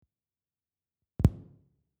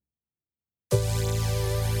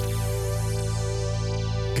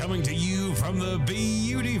From the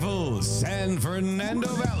beautiful San Fernando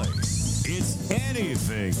Valley, it's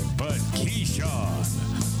Anything But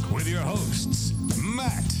Keyshawn with your hosts,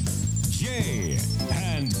 Matt, Jay,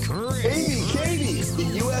 and Chris. Katie,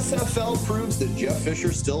 the USFL proves that Jeff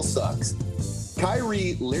Fisher still sucks.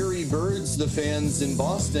 Kyrie, Larry Bird's the fans in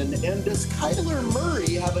Boston, and does Kyler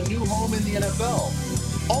Murray have a new home in the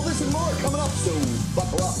NFL? All this and more coming up, so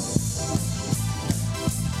buckle up.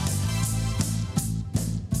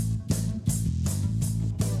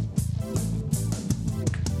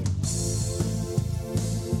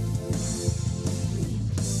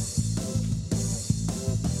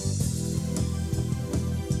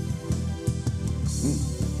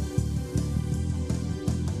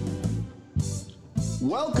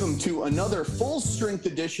 Welcome to another full-strength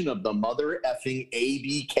edition of the mother effing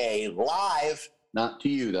ABK, live, not to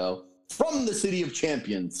you though, from the City of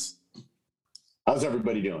Champions. How's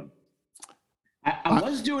everybody doing? I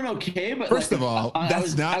was doing okay, but first of all,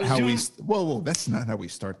 that's not how we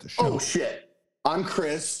start the show. Oh shit! I'm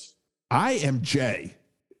Chris. I am Jay.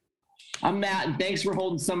 I'm Matt, and thanks for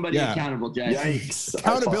holding somebody accountable, Jay. Yikes!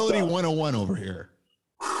 Accountability 101 over here.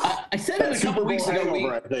 I said it a couple weeks ago.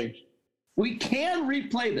 I think. We can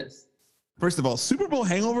replay this. First of all, Super Bowl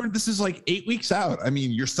hangover, this is like 8 weeks out. I mean,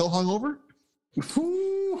 you're still hungover?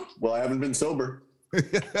 Well, I haven't been sober.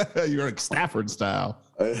 You're like Stafford style.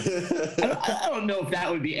 I don't know if that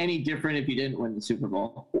would be any different if you didn't win the Super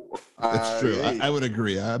Bowl. That's true. I would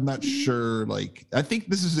agree. I'm not sure. I think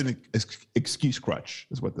this is an excuse crutch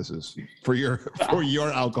is what this is for your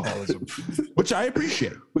alcoholism, which I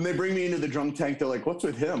appreciate. When they bring me into the drunk tank, they're like, what's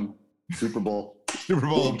with him? Super Bowl.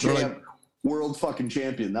 World fucking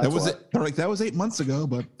champion. That's that was it. They're like, that was 8 months ago,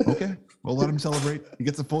 but okay, we'll let him celebrate. He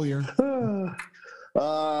gets a full year.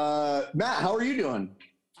 Matt, how are you doing?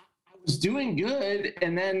 I was doing good,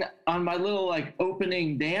 and then on my little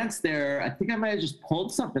opening dance there, I think I might have just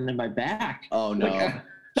pulled something in my back. Oh no!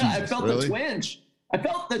 I felt the twinge. I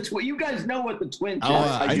felt the twinge. You guys know what the twinge is.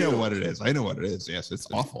 I know what it is. I know what it is. Yes, it's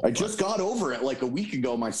awful. I just got over it like a week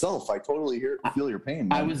ago myself. I totally feel your pain,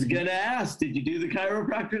 man. I was gonna ask, did you do the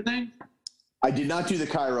chiropractor thing? I did not do the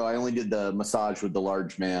chiro. I only did the massage with the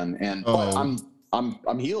large man, and but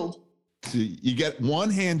I'm healed. So you get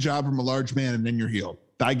one hand job from a large man, and then you're healed.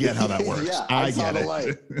 I get how that works. Yeah, I saw get the it.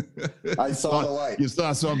 Light. I saw the light. You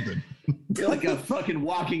saw something. You're like a fucking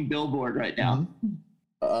walking billboard right now.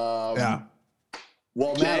 Yeah.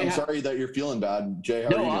 Well, Jay, Matt, I'm sorry that you're feeling bad. Jay, how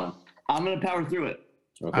are you doing? I'm going to power through it.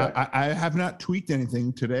 Okay. I have not tweaked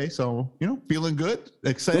anything today, so, feeling good.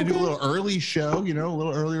 Excited to do a little early show, a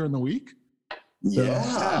little earlier in the week. So,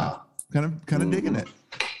 yeah. Kind of digging it.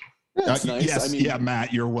 That's nice. Yes,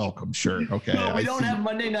 Matt, you're welcome. Sure. Okay. No, we don't have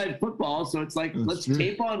Monday Night Football, so it's like, let's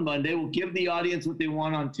tape on Monday. We'll give the audience what they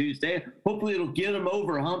want on Tuesday. Hopefully it'll get them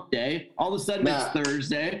over hump day. All of a sudden it's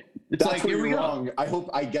Thursday. It's that's like, here we wrong. go.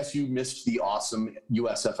 I guess you missed the awesome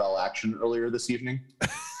USFL action earlier this evening.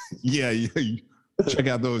 Yeah. Check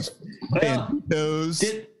out those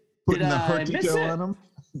pantyhose. Putting the Hertito on them.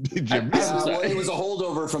 Did you miss it? Well, it was a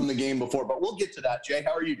holdover from the game before, but we'll get to that. Jay,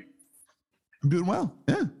 how are you doing? I'm doing well.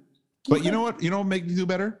 Yeah. But you know what? You know what make me do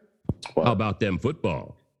better? How about them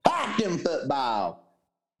football? Them football.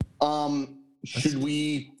 Should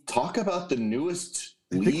we talk about the newest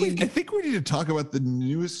league? I think we need to talk about the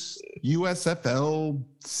newest USFL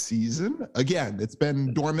season. Again, it's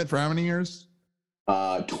been dormant for how many years?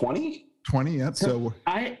 20? 20, yeah. So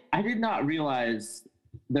I did not realize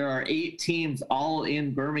there are 8 teams all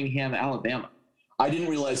in Birmingham, Alabama. I didn't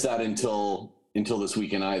realize that until this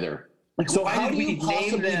weekend either. So how do you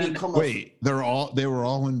possibly become wait, they were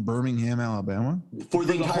all in Birmingham, Alabama? For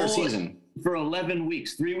the entire season. For 11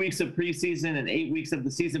 weeks, 3 weeks of preseason and 8 weeks of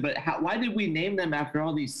the season. But why did we name them after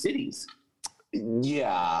all these cities?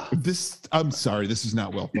 Yeah. I'm sorry, this is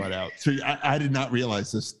not well thought out. So I did not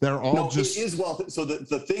realize this. They're all it is well. So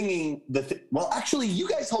well, actually, you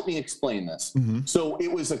guys helped me explain this. Mm-hmm. So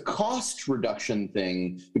it was a cost reduction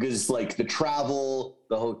thing because the travel,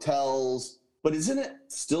 the hotels, but isn't it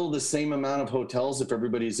still the same amount of hotels if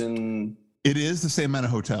everybody's in? It is the same amount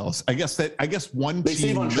of hotels. I guess one they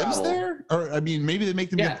team lives travel there, or I mean, maybe they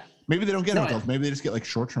make them. Maybe they don't get hotels. Maybe they just get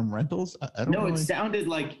short-term rentals. I don't know. No, it sounded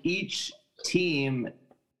like each team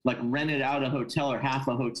rented out a hotel or half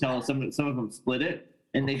a hotel. Some of them split it,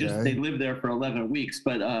 and they live there for 11 weeks.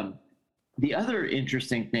 But the other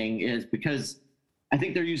interesting thing is because I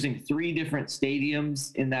think they're using 3 different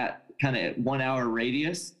stadiums in that kind of 1 hour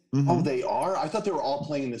radius. Mm-hmm. Oh, they are? I thought they were all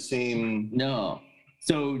playing the same. No.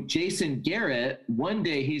 So Jason Garrett, one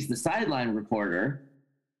day he's the sideline reporter.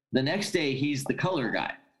 The next day he's the color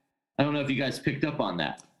guy. I don't know if you guys picked up on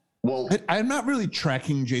that. Well, I'm not really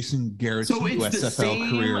tracking Jason Garrett's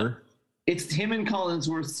USFL career. It's him and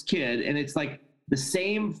Collinsworth's kid, and it's like the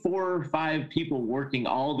same 4 or 5 people working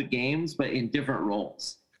all the games, but in different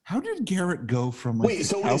roles. How did Garrett go from wait?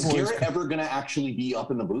 So is Garrett ever going to actually be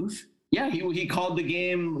up in the booth? Yeah, he called the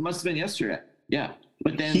game. It must have been yesterday. Yeah,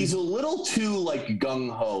 but then he's a little too like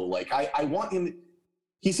gung ho. Like I want him.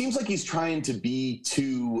 He seems like he's trying to be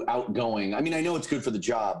too outgoing. I mean, I know it's good for the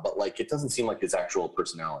job, but like it doesn't seem like his actual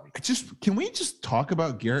personality. Can we just talk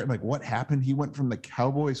about Garrett? Like what happened? He went from the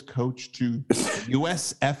Cowboys coach to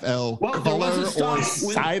USFL color or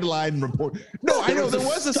sideline report. No, I know there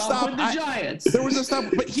was a stop with the Giants. There was a stop,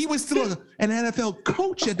 but he was still an NFL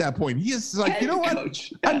coach at that point. He is like, you know what?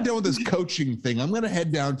 I'm done with this coaching thing. I'm going to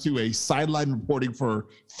head down to a sideline reporting for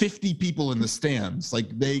 50 people in the stands.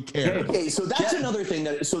 Like they care. Okay, so that's another thing.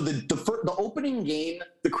 So the opening game,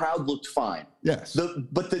 the crowd looked fine. Yes.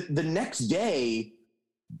 But the next day,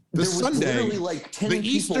 the there was Sunday, literally like 10 the people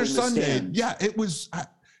Easter in the Sunday. stands. Yeah, it was.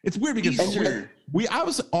 It's weird because I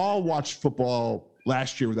was all watched football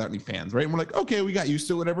last year without any fans, right? And we're like, okay, we got used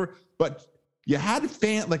to it, whatever. But you had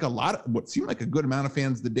like a lot of what seemed like a good amount of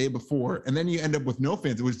fans the day before, and then you end up with no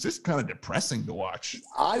fans. It was just kind of depressing to watch.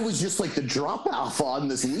 I was just like, the drop off on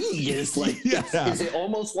this league is like, is it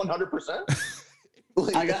almost 100%?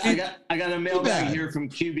 Like, I got a mailbag here from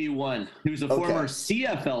QB1, who's a former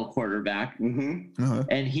CFL quarterback,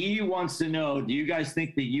 and he wants to know: do you guys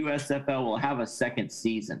think the USFL will have a second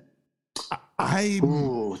season?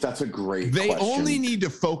 That's a great question. Only need to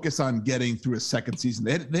focus on getting through a second season.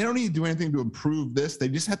 They don't need to do anything to improve this. They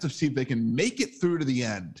just have to see if they can make it through to the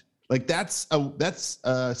end. Like that's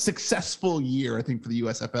a successful year, I think, for the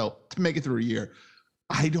USFL to make it through a year.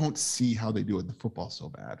 I don't see how they do it. The football's so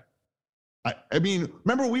bad. I mean,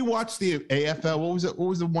 remember we watched the AFL? What was it? What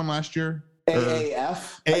was the one last year?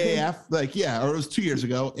 AAF. AAF, or it was 2 years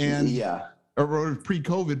ago, and or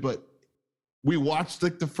pre-COVID. But we watched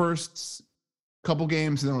like the first couple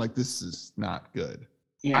games, and they're like, "This is not good."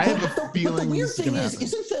 Yeah. I have a feeling. But the weird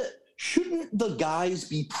thing shouldn't the guys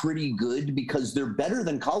be pretty good because they're better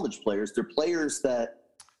than college players? They're players that.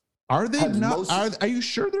 Are they not? Are you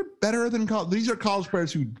sure they're better than college? These are college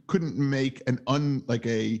players who couldn't make a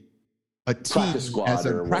team practice squad as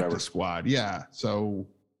a practice squad. Yeah. So.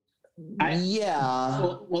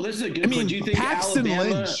 Well, this is a good one. Do you think Paxton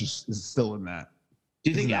Alabama Lynch is still in that? Do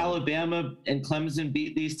you think Alabama and Clemson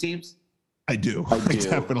beat these teams? I do. I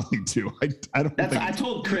definitely do. I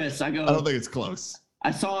told Chris. I don't think it's close.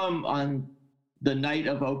 I saw him on the night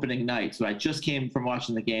of opening night, so I just came from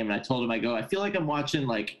watching the game, and I told him, I feel like I'm watching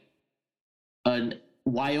like a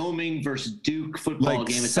Wyoming versus Duke football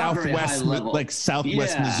game. It's not very high level. Like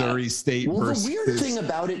Southwest Missouri State. Well, the weird thing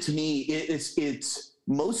about it to me is it's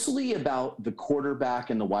mostly about the quarterback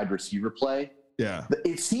and the wide receiver play. Yeah.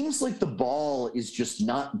 It seems like the ball is just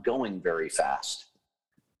not going very fast.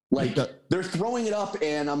 Like they're throwing it up,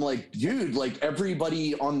 and I'm like, dude, like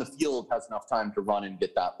everybody on the field has enough time to run and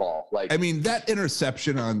get that ball. Like, I mean, that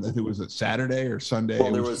interception on, I think, was it Saturday or Sunday?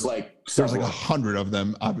 Well, there was like 100 of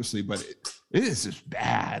them, obviously, but it is just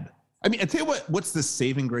bad. I mean, I tell you what's the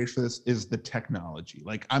saving grace for this is the technology.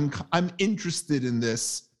 Like, I'm interested in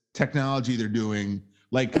this technology they're doing.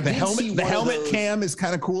 Like the helmet cam is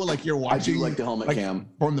kind of cool. Like you're watching. I do like the helmet cam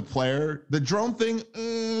from the player. The drone thing,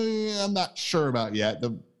 I'm not sure about yet.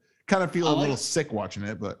 Kind of feel a little sick watching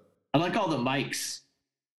it, but I like all the mics.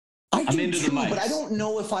 I'm into too, the mics. But I don't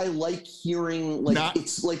know if I like hearing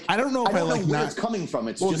it's like I don't know if I like where it's coming from.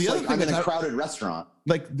 It's just like I'm in a crowded restaurant.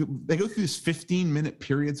 Like they go through these 15-minute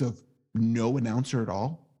periods of no announcer at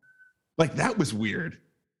all. Like that was weird.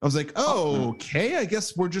 I was like, okay, I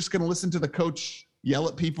guess we're just gonna listen to the coach yell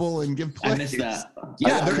at people and give plays. I missed that.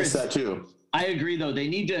 Yeah, I missed that too. I agree though. They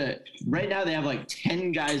need to right now they have like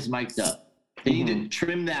 10 guys mic'd up. They need to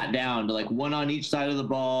trim that down to like one on each side of the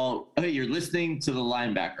ball. Okay, you're listening to the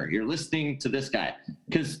linebacker. You're listening to this guy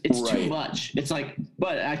because it's too much. It's like,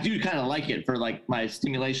 but I do kind of like it for like my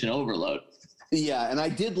stimulation overload. Yeah, and I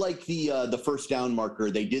did like the first down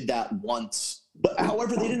marker. They did that once, but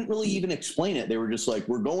however, they didn't really even explain it. They were just like,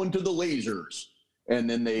 "We're going to the lasers," and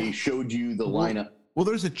then they showed you the lineup. Well,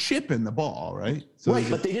 there's a chip in the ball, right? So right,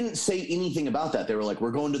 but they didn't say anything about that. They were like,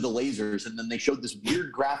 "We're going to the lasers," and then they showed this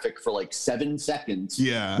weird graphic for like 7 seconds.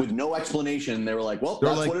 Yeah, with no explanation. They were like, "Well,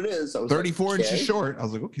 that's what it is." I was 34 inches short. I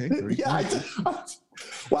was like, "Okay."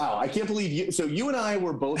 Wow, I can't believe you. So you and I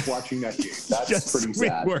were both watching that game. That's pretty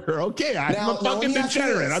sad. We were okay. I'm a fucking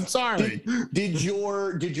degenerate. I'm sorry. Did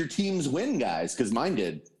your teams win, guys? Because mine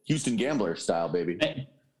did. Houston Gambler style, baby. Hey.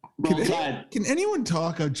 Can anyone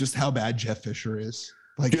talk of just how bad Jeff Fisher is?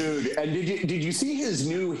 Like, dude, and did you see his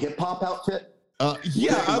new hip hop outfit?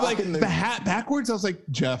 Yeah, I'm like the hat backwards. I was like,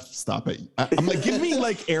 Jeff, stop it. I'm like, give me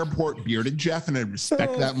like airport bearded Jeff, and I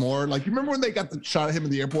respect that more. Like, you remember when they got the shot of him in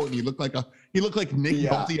the airport, and he looked like Nick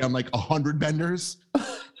Nolte on like 100 benders.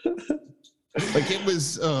 Like it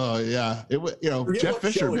was, it was, Jeff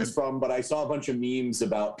Fisher. Show it's from, but I saw a bunch of memes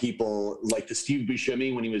about people like the Steve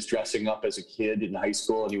Buscemi when he was dressing up as a kid in high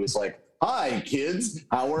school, and he was like, "Hi, kids.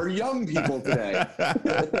 How are young people today?"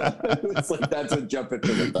 It's like that's what Jeff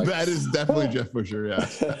Fisher looks like. That is definitely Jeff Fisher. Yeah,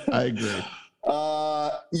 I agree.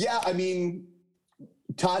 I mean,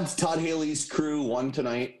 Todd Haley's crew won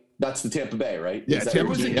tonight. That's the Tampa Bay, right? Yeah, there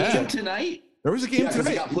was a game tonight. There was a game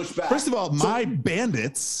tonight. It got pushed back. First of all, my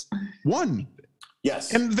Bandits won.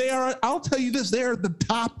 Yes. And they are, I'll tell you this, they are at the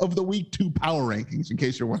top of the week 2 power rankings, in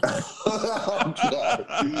case you're wondering. Oh, God.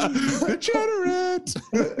 Degenerate.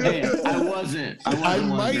 Hey, I wasn't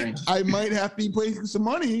wondering. I might have to be placing some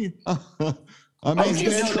money on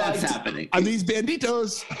that's happening. On these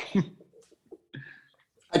Banditos.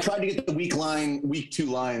 I tried to get the week 2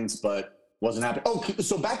 lines, but wasn't happening. Oh,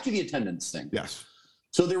 so back to the attendance thing. Yes.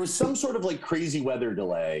 So there was some sort of like crazy weather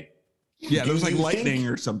delay. Yeah, there was like lightning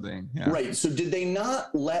or something. Yeah. Right. So did they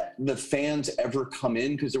not let the fans ever come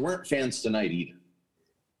in? Because there weren't fans tonight either.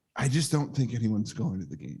 I just don't think anyone's going to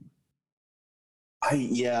the game. I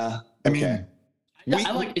mean,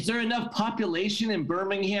 is there enough population in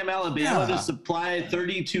Birmingham, Alabama to supply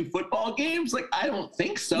 32 football games? Like, I don't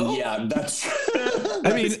think so. Yeah, that's.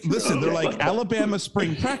 I mean, listen, they're like Alabama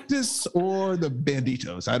spring practice or the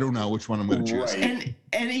Banditos. I don't know which one I'm going to choose. Right.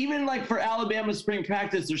 And even like for Alabama spring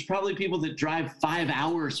practice, there's probably people that drive 5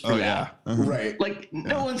 hours for that. Yeah. Uh-huh. Right. Like,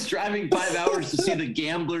 no one's driving 5 hours to see the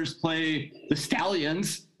Gamblers play the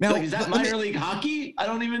Stallions. Now, like, is that minor league hockey? I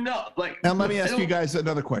don't even know. Like, now let me ask you guys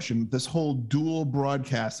another question. This whole dual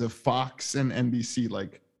broadcast of Fox and NBC,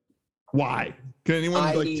 like, why? Can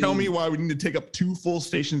anyone tell me why we need to take up 2 full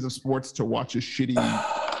stations of sports to watch a shitty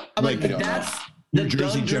that's New the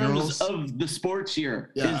Jersey Doug Generals Jones of the sports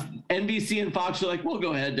year. Yeah. Is NBC and Fox are like, we'll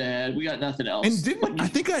go head to head. We got nothing else. And I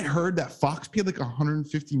think I heard that Fox paid like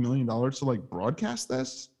 $150 million to like broadcast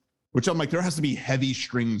this, which I'm like, there has to be heavy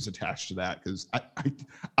strings attached to that, because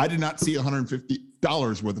I did not see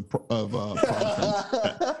 $150 worth of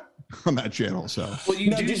content on that channel. So well,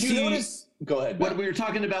 did you notice? Go ahead. What we were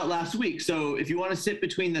talking about last week. So if you want to sit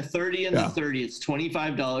between the 30 and the 30, it's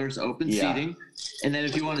 $25 open seating, and then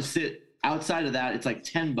if you want to sit outside of that, it's like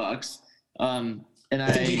 $10. And I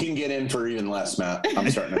think you can get in for even less, Matt. I'm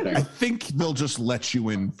starting to think. I think they'll just let you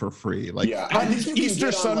in for free. Like on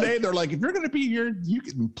Easter Sunday, they're like, if you're going to be here, you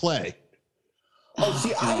can play. Oh,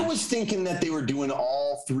 see, I was thinking that they were doing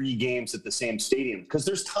all 3 games at the same stadium because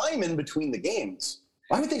there's time in between the games.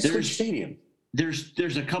 Why would they switch stadium?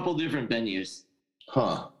 There's a couple different venues.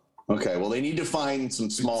 Huh. Okay. Well, they need to find some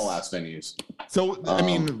small ass venues. So,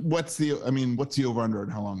 what's the over under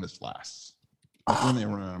and how long this lasts? When they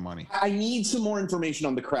run out of money. I need some more information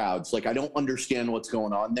on the crowds. Like, I don't understand what's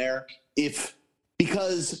going on there.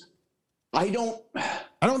 Because I don't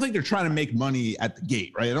think they're trying to make money at the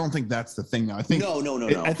gate, right? I don't think that's the thing. I think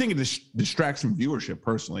no. I think it distracts from viewership.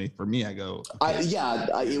 Personally, for me, I go. Okay.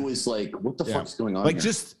 It was like, what the fuck's going on? Like, here?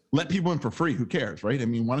 Just let people in for free. Who cares, right? I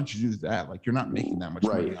mean, why don't you do that? Like, you're not making that much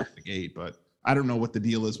money off the gate, but I don't know what the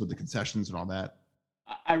deal is with the concessions and all that.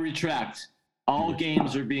 I retract. All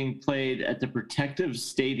games are being played at the Protective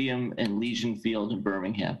Stadium and Legion Field in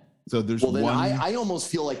Birmingham. So there's then I almost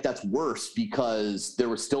feel like that's worse because there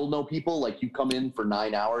were still no people. Like, you come in for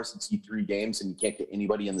 9 hours and see 3 games and you can't get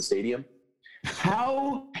anybody in the stadium.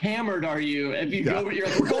 How hammered are you if you go? You're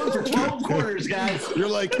like, we're going for 12 quarters, guys. You're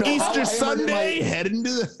like, Easter Sunday, heading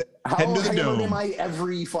to the dome. Am I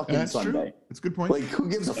every fucking Sunday? True. That's a good point. Like, who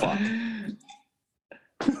gives a fuck?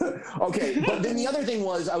 Okay, but then the other thing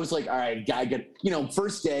was, I was like, all right, I get,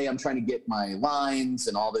 first day, I'm trying to get my lines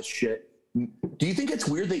and all this shit. Do you think it's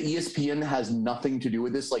weird that ESPN has nothing to do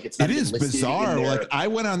with this? Like, it's not. It is bizarre. Like, I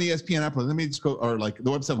went on the ESPN app. Let me just go, or like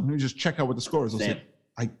the website. Let me just check out what the score is.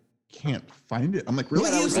 I can't find it. I'm like, really?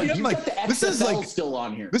 Yeah, I was like, this is like still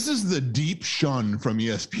on here. This is the deep shun from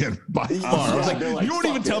ESPN by far. I was like, you don't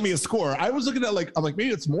even tell me a score. I was looking at I'm like,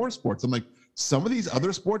 maybe it's more sports. I'm like, some of these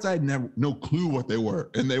other sports, I had no clue what they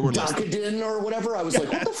were, and they were Dakadin or whatever. I was like,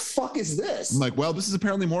 what the fuck is this? I'm like, well, this is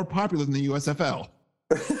apparently more popular than the USFL.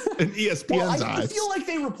 In ESPN's eyes. I feel like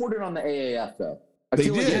they reported on the AAF though. They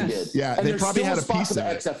did. Yeah, and they probably had a piece of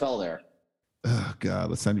the it. XFL there. Oh God,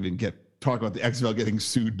 let's not even talk about the XFL getting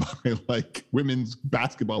sued by like women's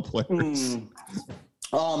basketball players.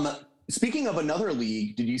 Speaking of another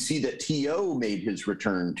league, did you see that T.O. made his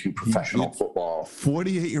return to professional football?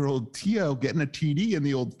 48-year-old T.O. getting a TD in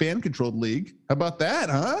the old fan-controlled league. How about that,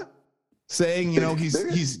 huh? saying,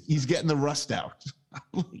 he's getting the rust out.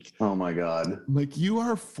 Like, oh my God. Like, you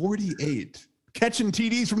are 48, catching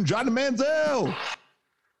TDs from Johnny Manziel.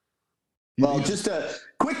 Well, just a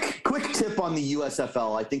quick tip on the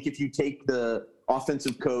USFL. I think if you take the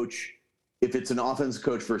offensive coach, if it's an offensive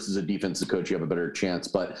coach versus a defensive coach, you have a better chance.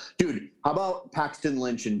 But dude, how about Paxton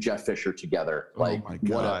Lynch and Jeff Fisher together? Like, oh my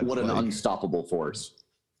God, what an unstoppable force.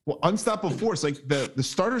 Well, unstoppable force. Like the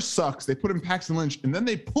starter sucks. They put in Paxton Lynch, and then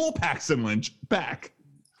they pull Paxton Lynch back.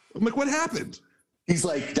 I'm like, what happened? He's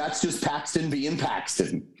like, that's just Paxton being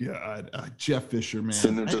Paxton. God, Jeff Fisher, man.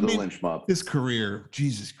 Send him to the lynch mob. His career,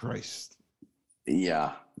 Jesus Christ.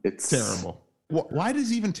 Yeah, it's terrible. Why does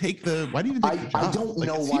he even take the? Why do you even take the job? I don't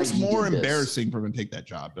know why. It's more embarrassing for him to take that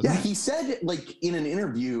job. Yeah, he said like in an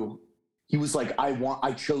interview, he was like,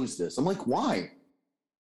 I chose this. I'm like, why?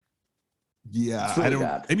 Yeah, really I don't.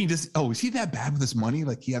 Bad. I mean, is he that bad with his money?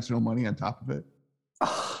 Like he has no money on top of it.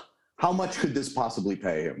 How much could this possibly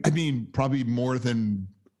pay him? I mean, probably more than.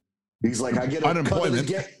 He's like, I get a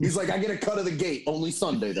unemployment. He's like, I get a cut of the gate. Only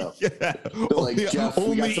Sunday though. Yeah.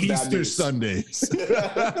 Only Easter Sundays.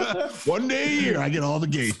 One day a year, I get all the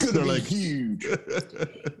gates. They're like huge. He's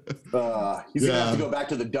gonna have to go back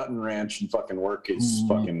to the Dutton Ranch and fucking work his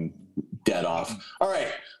fucking dead off. All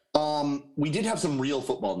right. We did have some real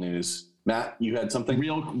football news. Matt, you had something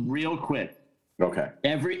real quick. Okay.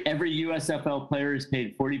 Every USFL player is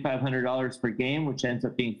paid $4,500 per game, which ends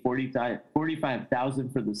up being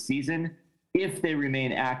 $45,000 for the season if they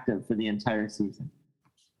remain active for the entire season.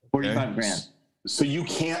 45 grand. So you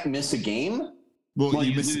can't miss a game? Well,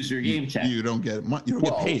 you lose your game check. You don't get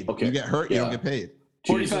paid. Okay. You get hurt, you don't get paid.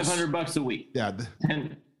 $4,500 a week. Yeah.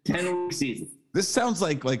 10-week season. This sounds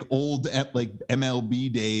like old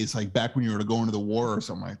MLB days, like back when you were going to the war or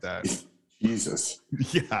something like that. Jesus.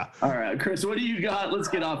 Yeah. All right, Chris, what do you got? Let's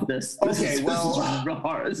get off this. This is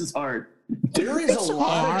hard. This is hard. There is a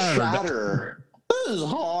lot of chatter. This is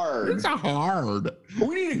hard. It's hard.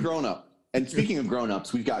 We need a grown-up. And speaking of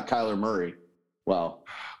grown-ups, we've got Kyler Murray. Well,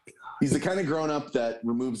 he's the kind of grown-up that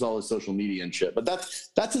removes all his social media and shit. But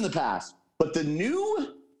that's in the past. But the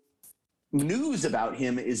new news about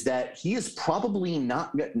him is that he is probably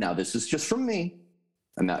not – now, this is just from me.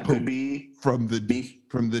 And that could be from the deep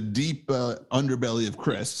underbelly of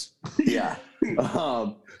Chris. Yeah.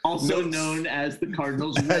 Also known as the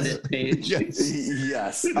Cardinals Reddit page.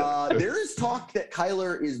 Yes. There is talk that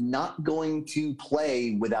Kyler is not going to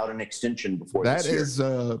play without an extension before this year.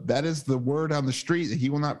 That is the word on the street that he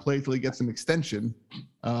will not play till he gets an extension.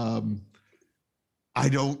 I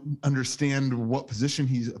don't understand what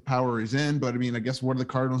position Power is in, but I mean, I guess what are the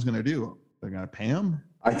Cardinals going to do? They're going to pay him?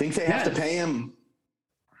 I think they have to pay him.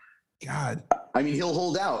 God. I mean, he'll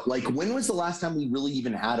hold out. Like, when was the last time we really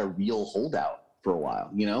even had a real holdout for a while,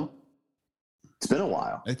 you know? It's been a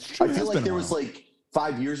while. It's true. I feel like there was like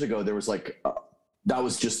 5 years ago, there was like, that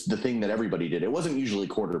was just the thing that everybody did. It wasn't usually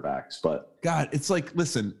quarterbacks, but. God, it's like,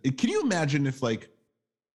 listen, can you imagine if like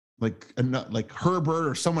Herbert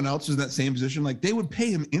or someone else was in that same position? Like, they would pay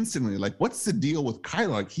him instantly. Like, what's the deal with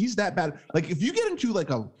Kyler? Like, he's that bad. Like, if you get into like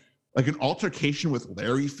an altercation with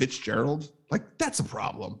Larry Fitzgerald, like, that's a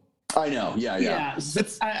problem. I know. Yeah. So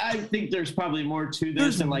I think there's probably more to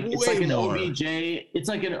this, and like it's like an more. OBJ. It's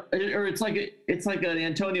like an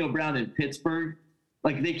Antonio Brown in Pittsburgh.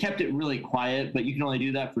 Like they kept it really quiet, but you can only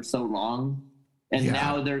do that for so long. And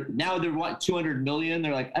now they're what, $200 million.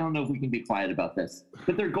 They're like, I don't know if we can be quiet about this,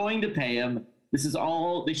 but they're going to pay him. This is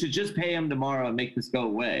all. They should just pay him tomorrow and make this go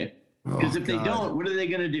away. Because if they don't, what are they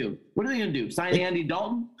going to do? What are they going to do? Sign Andy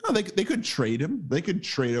Dalton? No, they could trade him. They could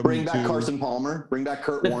trade him. Bring back Carson Palmer. Bring back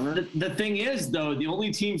Kurt Warner. The thing is, though, the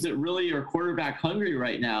only teams that really are quarterback hungry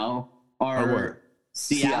right now are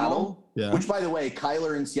Seattle. Yeah. Which, by the way,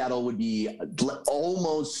 Kyler in Seattle would be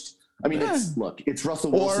almost. I mean, it's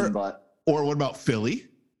Russell Wilson, but. Or what about Philly?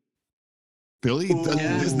 Philly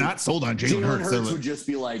is not sold on Jalen Hurts. Hurts would just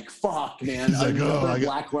be like, fuck, man. Another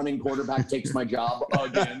black running quarterback takes my job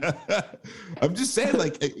again. I'm just saying,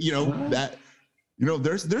 like,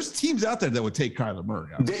 there's teams out there that would take Kyler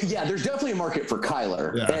Murray. There's definitely a market for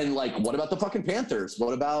Kyler. Yeah. And, like, what about the fucking Panthers?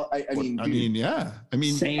 What about,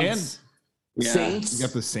 Saints. Saints. You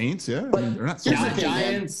got the Saints, yeah. But they're not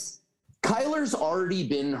Giants. Kyler's already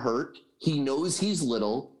been hurt. He knows he's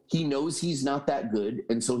little. He knows he's not that good,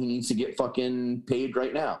 and so he needs to get fucking paid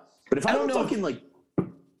right now. But if I don't know, fucking like,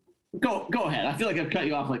 go ahead. I feel like I've cut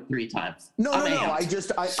you off like 3 times. No. I'm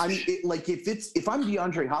like, if I'm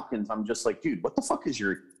DeAndre Hopkins, I'm just like, dude, what the fuck is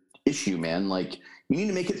your issue, man? Like, you need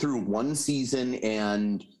to make it through one season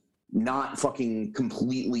and not fucking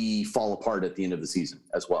completely fall apart at the end of the season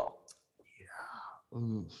as well.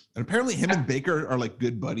 And apparently him and Baker are like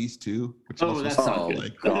good buddies too. Which that's not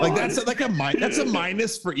good. Like that's like that's a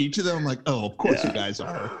minus for each of them. I'm like, oh, of course you guys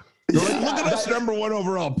are. They're like, look at us number 1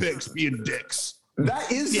 overall picks being dicks.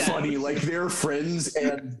 That is funny. Like they're friends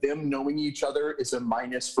and them knowing each other is a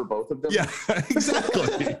minus for both of them. Yeah,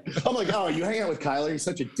 exactly. I'm like, oh, you hang out with Kyler, he's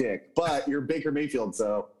such a dick, but you're Baker Mayfield,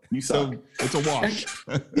 so you suck. So it's a wash.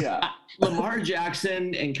 Yeah. Lamar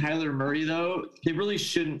Jackson and Kyler Murray, though, they really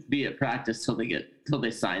shouldn't be at practice till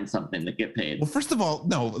they sign something to get paid. Well, first of all,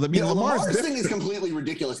 no. I mean, Lamar's thing is completely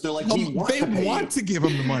ridiculous. They're like, they want to give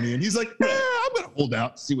him the money, and he's like, I'm going to hold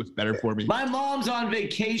out, see what's better for me. My mom's on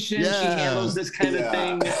vacation. Yeah. She handles this kind of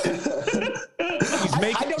thing.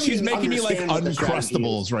 She's making me like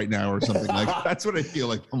Uncrustables right now or something. Like that's what I feel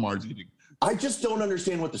like Lamar's eating. I just don't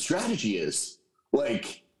understand what the strategy is.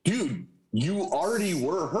 Like, dude, you already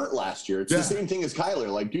were hurt last year. It's the same thing as Kyler.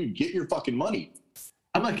 Like, dude, get your fucking money.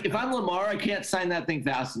 I'm like, if I'm Lamar, I can't sign that thing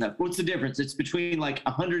fast enough. What's the difference? It's between like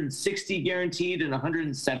 160 guaranteed and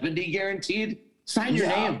 170 guaranteed. Sign your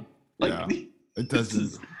name. Like, it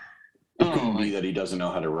doesn't. It couldn't be that he doesn't know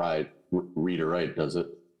how to read or write, does it?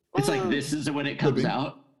 It's like this is when it comes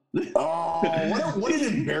out. Oh, what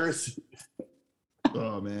an embarrassment.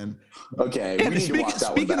 Oh man. Okay.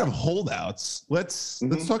 Speaking of holdouts, let's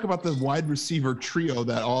talk about the wide receiver trio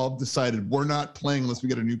that all decided we're not playing unless we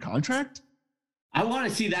get a new contract. I want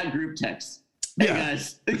to see that group text. Hey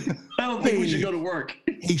guys, I don't think we should go to work.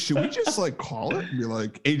 Hey, should we just like call it and be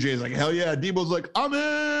like, AJ's like, hell yeah. Debo's like, I'm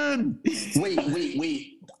in.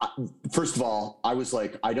 Wait. First of all, I was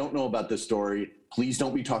like, I don't know about this story. Please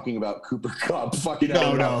don't be talking about Cooper Kupp.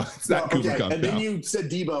 No, it's not Cooper Kupp. And then you said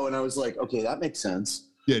Debo, and I was like, okay, that makes sense.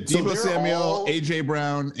 Yeah, Debo Samuel, AJ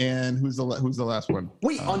Brown, and who's the last one?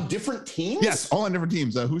 Wait, on different teams? Yes, all on different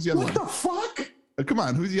teams. Who's the other one? What the fuck? Come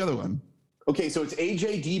on, who's the other one? Okay, so it's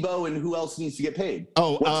AJ, Debo, and who else needs to get paid?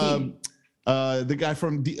 The guy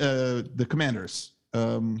from the Commanders. Terry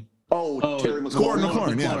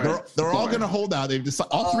McLaurin. Yeah, they're all going to hold out. They've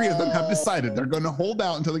decided. All three of them have decided they're going to hold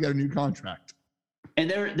out until they get a new contract. And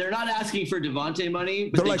they're not asking for Devontae money.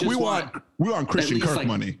 But they're like, we want Christian Kirk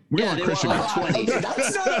money. We want Christian Kirk. Okay,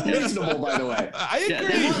 that's not unreasonable, by the way. I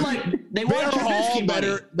agree. They are all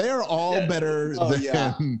better. They are all better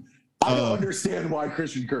than. I don't understand why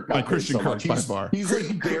Christian Kirk got Christian so Kirk much. by far. He's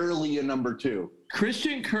like barely a number 2.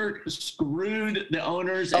 Christian Kirk screwed the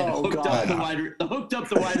owners and hooked up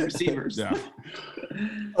the wide receivers. Yeah.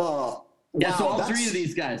 So all three of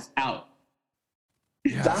these guys out.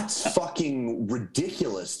 Yeah. That's fucking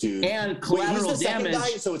ridiculous, dude. And collateral damage.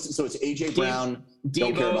 Guy? So it's AJ Brown. Debo,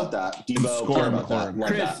 don't care about that. Debo, care about that.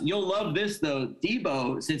 Chris, you'll love this though.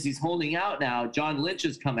 Debo, since he's holding out now, John Lynch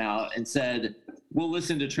has come out and said, we'll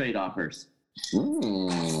listen to trade offers.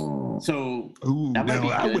 So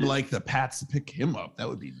I would like the Pats to pick him up. That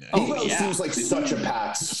would be nice. Debo seems like such a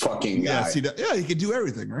Pats fucking guy. He can do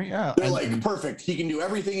everything, right? Yeah. They're like, perfect. He can do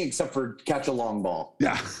everything except for catch a long ball.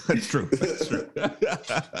 Yeah, that's true. That's true.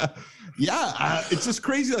 It's just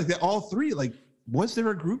crazy. Like all three. Like, was there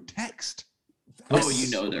a group text?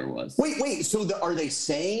 There was. Wait. So are they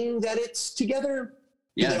saying that it's together?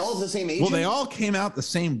 Yeah, they all have the same agent? Well, they all came out the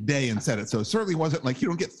same day and said it. So it certainly wasn't like you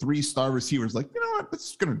don't get 3-star receivers. Like, you know what?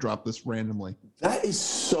 It's going to drop this randomly. That is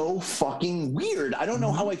so fucking weird. I don't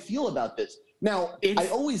know how I feel about this. Now, I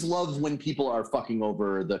always love when people are fucking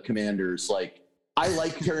over the Commanders. Like, I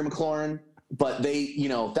like Terry McLaurin, but they,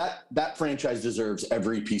 that franchise deserves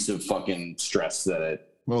every piece of fucking stress that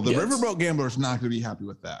it Well, the Riverboat Gambler is not going to be happy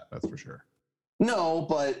with that. That's for sure. No,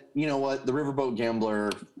 but you know what? The Riverboat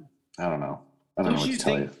Gambler, I don't know. I don't know what to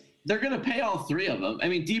tell you. They're going to pay all three of them. I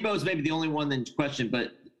mean, Debo's maybe the only one in question,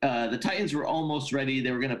 but the Titans were almost ready.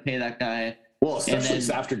 They were going to pay that guy. Well,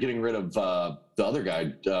 especially after getting rid of the other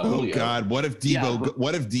guy. Julio. God! What if Debo? Yeah,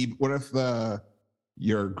 what if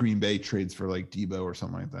your Green Bay trades for like Debo or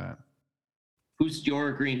something like that? Who's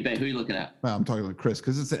your Green Bay? Who are you looking at? Well, I'm talking about Chris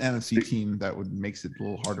because it's an NFC team that makes it a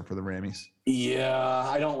little harder for the Rammies. Yeah,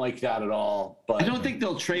 I don't like that at all. But I don't think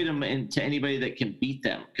they'll trade him into anybody that can beat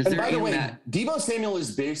them. And by the way, Debo Samuel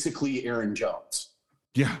is basically Aaron Jones.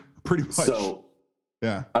 Yeah, pretty much. So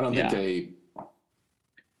yeah, I don't think they.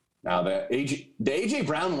 Now the AJ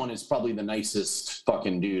Brown one is probably the nicest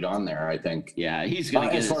fucking dude on there. I think. Yeah, he's gonna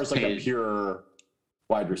get as far as like a pure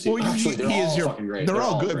wide receiver. Well, actually, they're all fucking great. They're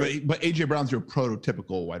all good, but AJ Brown's your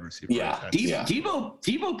prototypical wide receiver. Yeah,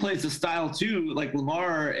 Debo plays the style too. Like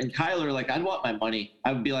Lamar and Kyler. Like I'd want my money.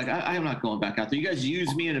 I would be like, I'm not going back out there. You guys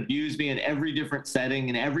use me and abuse me in every different setting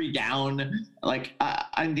and every down. Like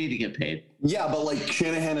I need to get paid. Yeah, but like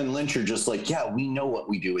Shanahan and Lynch are just like, yeah, we know what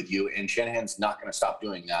we do with you, and Shanahan's not going to stop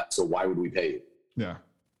doing that. So why would we pay you? Yeah.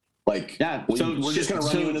 Like, we're just going to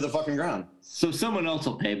run you into the fucking ground. So someone else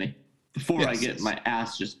will pay me before I get my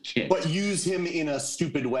ass just kicked. But use him in a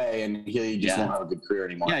stupid way, and he just won't have a good career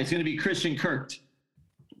anymore. Yeah, he's going to be Christian Kirk.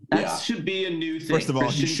 That should be a new thing. First of all,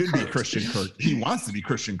 he should be Christian Kirk. He wants to be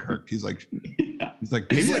Christian Kirk. He's like,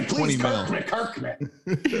 he's like 20 mil. He's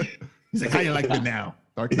like, how you like me now?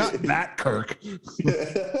 Like, not that Kirk.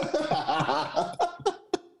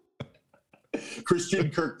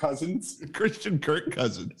 Christian Kirk Cousins. Christian Kirk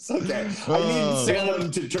Cousins. Okay. I need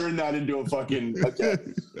someone to turn that into a fucking. Okay.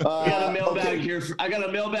 I got a mailbag here. I got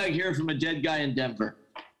a mailbag here from a dead guy in Denver.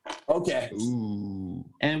 Okay. Ooh.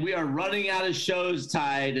 And we are running out of shows,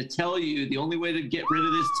 Ty, to tell you the only way to get rid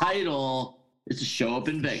of this title is to show up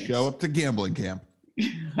in Vegas. Show up to gambling camp.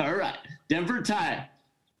 All right. Denver Ty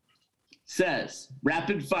says,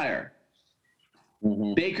 rapid fire.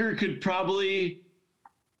 Mm-hmm. Baker could probably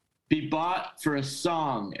be bought for a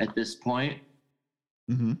song at this point.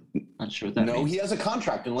 Mm-hmm. Not sure what that means. No, he has a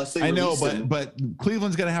contract unless they. I know, him. but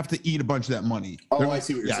Cleveland's gonna have to eat a bunch of that money. Oh, I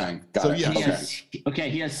see what you're saying. Got it. Yeah.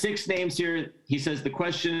 He has 6 names here. He says the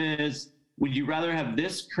question is, would you rather have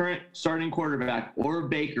this current starting quarterback or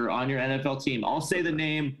Baker on your NFL team? I'll say the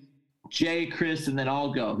name, Jay, Chris, and then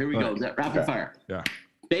I'll go. Here we go. That rapid fire. Yeah.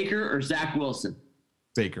 Baker or Zach Wilson?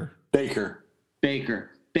 Baker. Baker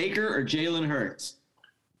or Jalen Hurts?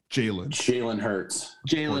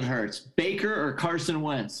 Jalen Hurts. Baker or Carson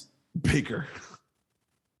Wentz? Baker.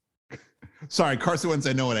 Sorry, Carson Wentz,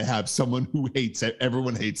 I know what I have. Someone who hates it.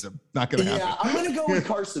 Everyone hates him. Not going to happen. Yeah, I'm going to go with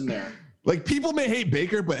Carson there. Like, people may hate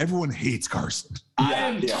Baker, but everyone hates Carson. I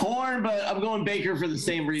am torn, but I'm going Baker for the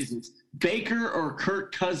same reasons. Baker or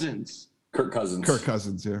Kirk Cousins? Kirk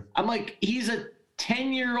Cousins, yeah. I'm like, he's a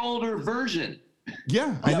 10-year older version.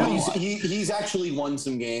 Yeah, I know. He's actually won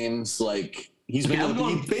some games. Like, he's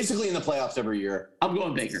basically in the playoffs every year. I'm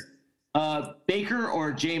going Baker. Baker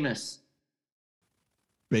or Jameis?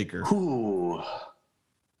 Baker. Ooh.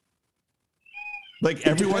 Like,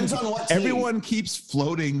 everyone keeps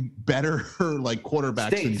floating better like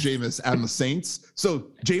quarterbacks than Jameis and the Saints.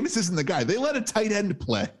 So Jameis isn't the guy. They let a tight end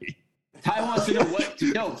play. Ty wants to know what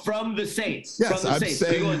to know from the Saints. Yes, from the Saints.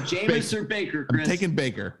 Saying going Jameis or Baker, Chris? I'm taking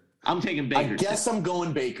Baker. I'm taking Baker. I guess I'm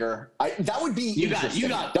going Baker. That would be you got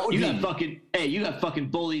fucking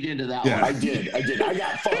bullied into that one. I did. I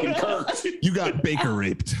got fucking Kirk. You got Baker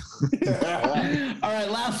raped. All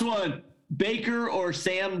right, last one. Baker or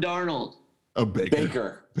Sam Darnold? Oh,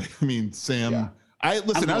 Baker. I mean, Sam. Yeah. I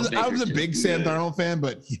was a big Sam Darnold fan,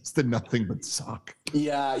 but he's the nothing but suck.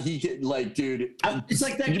 Yeah, dude. It's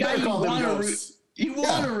like that guy you want to root. You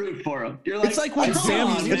want to root for him. You're like, it's like when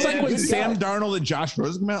Sam Darnold and Josh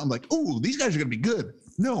Rosen come out. I'm like, ooh, these guys are gonna be good.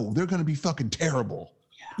 No, they're gonna be fucking terrible.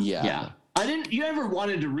 Yeah. You ever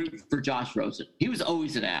wanted to root for Josh Rosen? He was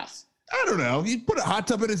always an ass. I don't know. He put a hot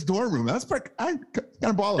tub in his dorm room. That's kind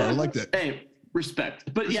of baller. I liked it. Hey,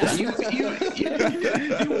 respect. But yeah, you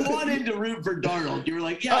wanted to root for Darnold. You were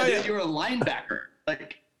like, dude, you're a linebacker.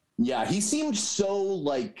 Like, yeah, he seemed so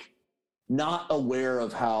not aware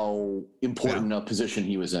of how important a position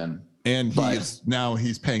he was in. And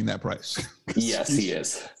he's paying that price. Yes, he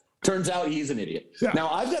is. Turns out he's an idiot. Yeah. Now,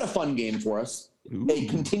 I've got a fun game for us. Ooh. A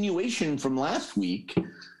continuation from last week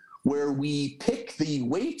where we pick the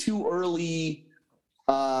way too early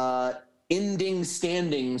ending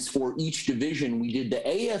standings for each division. We did the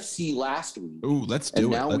AFC last week. Ooh, let's do it.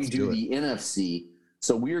 And now we do the NFC.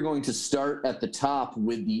 So we are going to start at the top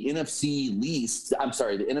with the NFC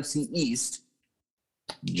East.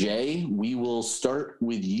 Jay, we will start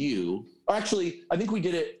with you. Actually, I think we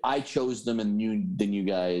did it. I chose them and then you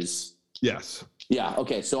guys. Yes. Yeah.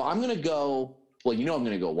 Okay. So I'm going to go, I'm going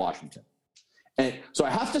to go Washington. And so I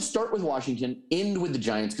have to start with Washington, end with the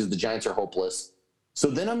Giants because the Giants are hopeless. So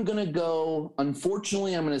then I'm going to go,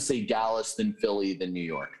 unfortunately, I'm going to say Dallas, then Philly, then New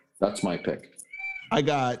York. That's my pick. I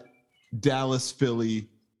got Dallas, Philly,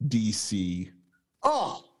 DC.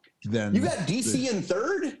 Oh, then you got DC in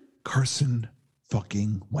third? Carson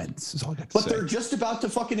fucking Wentz is all I got to say. But they're just about to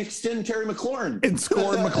fucking extend Terry McLaurin. And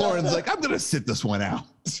score McLaurin's like, I'm going to sit this one out.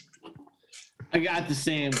 I got the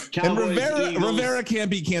same. Cowboys, and Rivera can't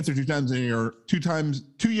beat cancer 2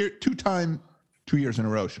 years in a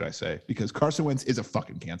row, should I say? Because Carson Wentz is a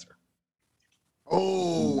fucking cancer.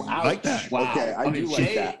 Oh, I like that. Wow. Okay, I do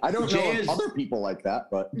like that. I don't know if other people like that,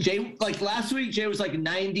 but Jay, last week, Jay was like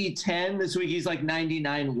 90-10. This week, he's like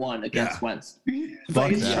 99-1 against Wentz.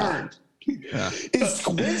 Fuck that. Yeah.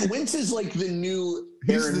 Wentz is like the new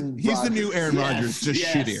Aaron Rodgers. He's the new Aaron Rodgers, just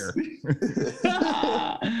shittier.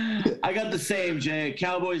 I I got the same, Jay.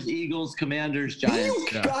 Cowboys, Eagles, Commanders, Giants.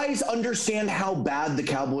 Do you guys understand how bad the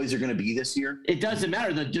Cowboys are going to be this year? It doesn't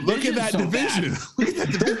matter. The division. Look at that division. Look at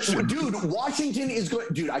that division. Dude, Washington is going.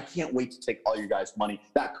 Dude, I can't wait to take all your guys' money.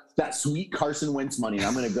 That sweet Carson Wentz money. And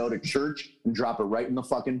I'm going to go to church and drop it right in the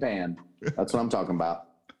fucking pan. That's what I'm talking about.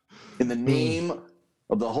 In the name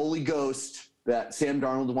of the Holy Ghost that Sam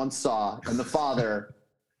Darnold once saw and the Father,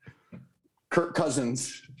 Kirk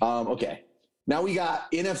Cousins. Okay. Now we got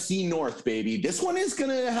NFC North, baby. This one is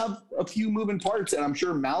going to have a few moving parts, and I'm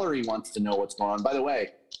sure Mallory wants to know what's going on. By the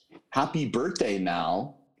way, happy birthday,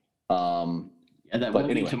 Mal. That will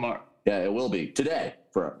be tomorrow. Yeah, it will be today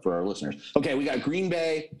for our listeners. Okay, we got Green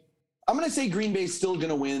Bay. I'm going to say Green Bay's still going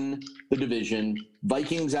to win the division.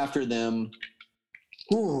 Vikings after them.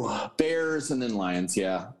 Ooh, Bears and then Lions,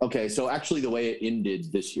 yeah. Okay, so actually the way it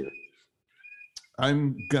ended this year.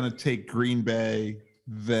 I'm going to take Green Bay,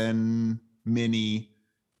 then Mini.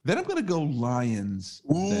 Then I'm going to go Lions,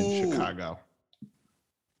 then Chicago.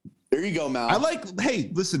 There you go, Mal. Hey,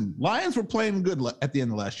 listen, Lions were playing good at the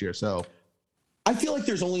end of last year, so. I feel like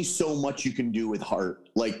there's only so much you can do with heart.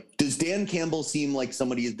 Like, does Dan Campbell seem like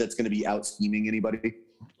somebody that's going to be out scheming anybody?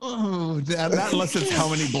 Oh, not unless it's how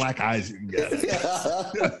many black eyes you can get.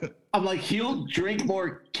 Yeah. I'm like, he'll drink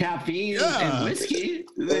more caffeine and whiskey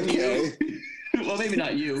than you. Well, maybe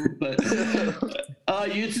not you, but I'm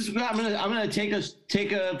gonna take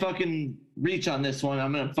a fucking reach on this one.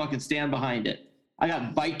 I'm gonna fucking stand behind it. I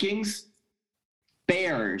got Vikings,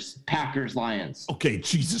 Bears, Packers, Lions. Okay,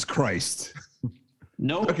 Jesus Christ.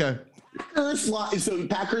 Nope. Okay. So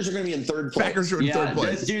Packers are going to be in third place. Packers are in third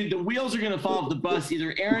place. Dude, the wheels are going to fall off the bus.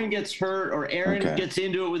 Either Aaron gets hurt or Aaron gets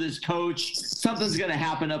into it with his coach. Something's going to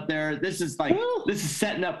happen up there. This is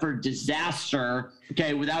setting up for disaster.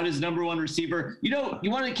 Okay, without his number one receiver.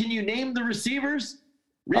 Can you name the receivers?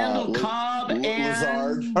 Randall Cobb and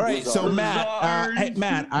Lazard. All right, so Lazard.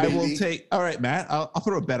 Matt, I will take. All right, Matt, I'll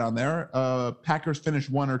throw a bet on there. Packers finish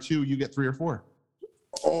 1 or 2, you get 3 or 4.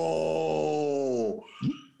 Oh.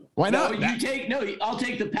 Why not? I'll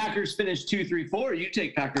take the Packers finish 2, 3, 4. You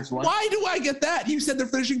take Packers 1. Why do I get that? You said they're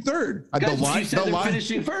finishing third. You said they're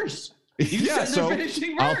finishing first. Yeah, so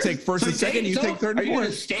I'll take first and second. You take third and fourth. Are you going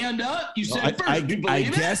to stand up? You said first. I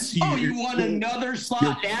guess you want another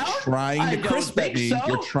slot down? Trying to crisp at me. So.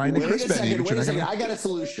 You're trying to crisp at me. Wait a second. I got a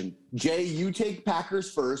solution. Jay, you take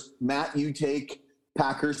Packers first. Matt, you take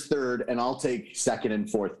Packers third, and I'll take second and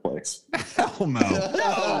fourth place. Hell no.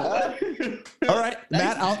 All right,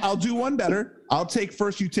 Matt, I'll do one better. I'll take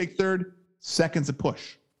first, you take third. Second's a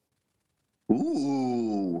push.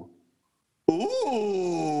 Ooh.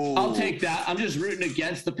 I'll take that. I'm just rooting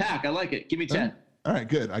against the pack. I like it. Give me 10. All right,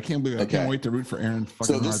 good. I can't wait to root for Aaron.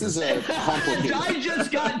 So this is a complicated. I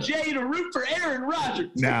just got Jay to root for Aaron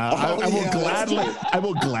Rodgers. Nah, I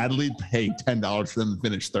will gladly pay $10 for them to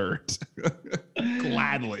finish third.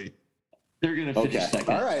 Gladly. They're gonna finish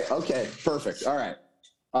second. All right. Okay. Perfect. All right.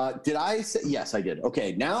 Did I say yes? I did.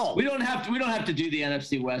 Okay. Now we don't have to do the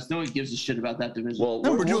NFC West. No one gives a shit about that division. Well,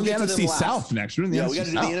 we're doing the NFC South next. We're doing the NFC we got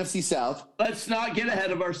to do the NFC South. Let's not get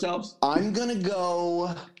ahead of ourselves. I'm gonna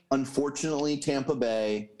go. Unfortunately, Tampa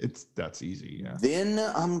Bay. That's easy. Yeah. Then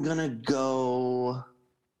I'm gonna go.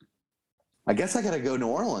 I guess I gotta go New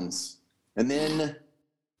Orleans, and then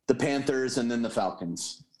the Panthers, and then the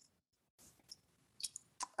Falcons.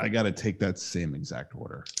 I gotta take that same exact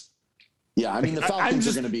order. Yeah, I mean the Falcons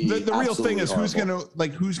are going to be the real thing is horrible.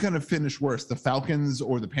 who's gonna finish worse, the Falcons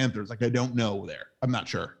or the Panthers? Like I don't know there. I'm not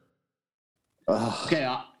sure.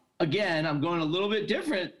 Okay, again, I'm going a little bit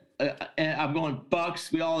different. I'm going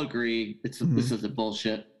Bucks. We all agree this is a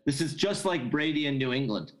bullshit. This is just like Brady in New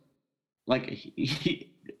England. Like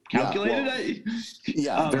he calculated.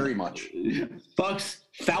 Very much. Bucks,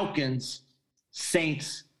 Falcons,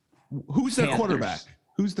 Saints. Who's their quarterback?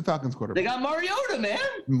 Who's the Falcons quarterback? They got Mariota, man.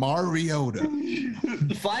 Mariota.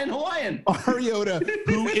 The flying Hawaiian. Mariota,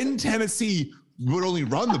 who in Tennessee would only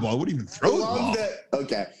run the ball, wouldn't even throw the ball.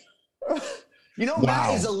 Okay.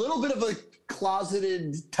 Matt is a little bit of a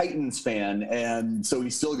closeted Titans fan, and so he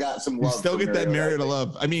still got some love. You still get that Mariota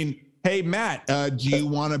love. I mean, hey, Matt, do you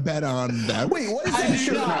want to bet on that? Wait, what is that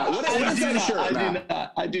shirt, Matt? What is that shirt,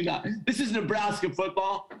 I do not. This is Nebraska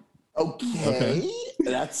football. Okay.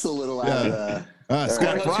 That's a little out of the...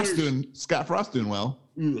 Scott Frost doing well.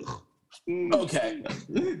 Okay.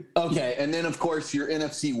 And then, of course, your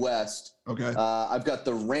NFC West. Okay. I've got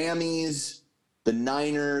the Rammies, the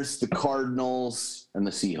Niners, the Cardinals, and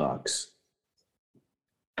the Seahawks.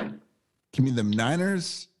 Give me them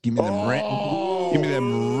Niners. Give me them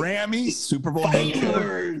Rammies. Super Bowl. I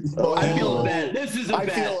feel bad. This is a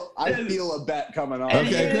bet. I feel a bet coming on.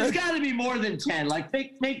 Okay, it's got to be more than 10. Like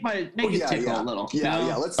make it tickle a little. Yeah, you know?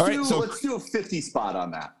 yeah. Let's do a 50 spot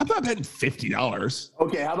on that. I'm not betting $50.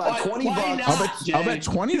 Okay, how about $20? I'll bet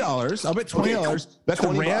 $20. I'll bet $20 that the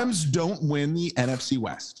Rams don't win the NFC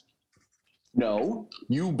West. No,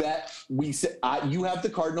 you bet. We said you have the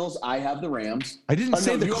Cardinals. I have the Rams. I didn't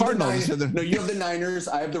say the Cardinals. No, you have the Niners.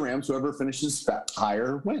 I have the Rams. Whoever finishes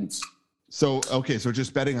higher wins. So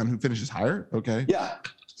just betting on who finishes higher. Okay. Yeah.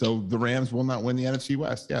 So the Rams will not win the NFC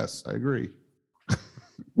West. Yes, I agree.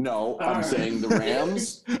 No, I'm saying the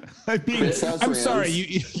Rams. I'm sorry.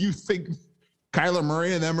 You think Kyler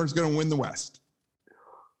Murray and them are going to win the West?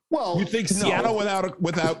 Well, you think Seattle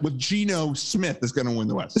with Geno Smith is going to win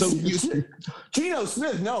the West? So Geno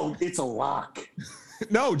Smith, no, it's a lock.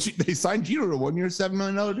 No, they signed Geno to a 1-year, $7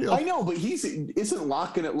 million deal. I know, but isn't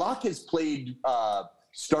Locke in it. Locke has played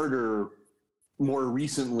starter more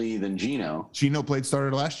recently than Geno. Geno played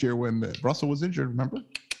starter last year when Russell was injured. Remember?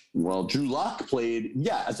 Well, Drew Lock played,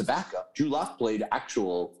 as a backup. Drew Lock played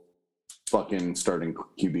actual fucking starting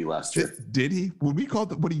QB last year. Did he? Would we call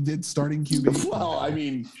what he did starting QB? Well, I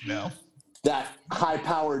mean, no. That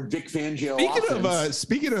high-powered Vic Fangio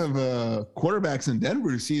Speaking of quarterbacks in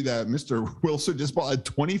Denver, you see that Mr. Wilson just bought a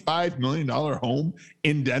 $25 million home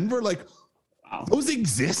in Denver. Like, those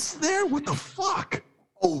exist there? What the fuck?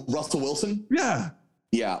 Oh, Russell Wilson? Yeah.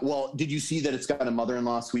 Yeah. Well, did you see that it's got a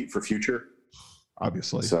mother-in-law suite for future?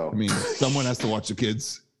 Obviously. So I mean, someone has to watch the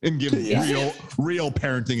kids and give real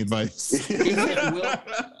parenting advice.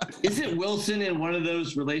 Is it Wilson in one of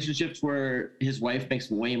those relationships where his wife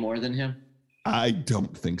makes way more than him? I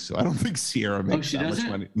don't think so. I don't think Sierra makes that much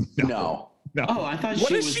money. No. Oh, I thought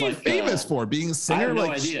what is she famous for? Being a singer? I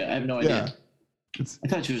have no idea. I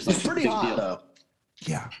thought she was like pretty hot though.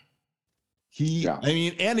 Yeah. I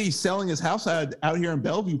mean, and he's selling his house out here in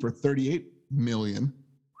Bellevue for $38 million.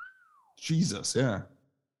 Jesus, yeah.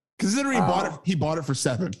 Considering he bought it for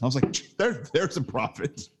 $7 million. I was like, there's a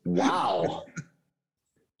profit. Wow.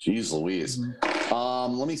 Jeez Louise.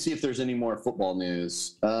 Let me see if there's any more football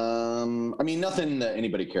news. I mean, nothing that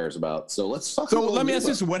anybody cares about. So let's talk. So let me ask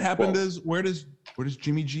you: so what happened where does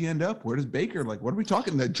Jimmy G end up? Where does Baker? Like, what are we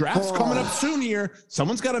talking? The draft's coming up soon here.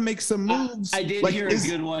 Someone's got to make some moves. I did hear a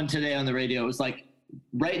good one today on the radio. It was like,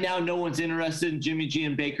 right now, no one's interested in Jimmy G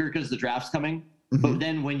and Baker because the draft's coming. Mm-hmm. But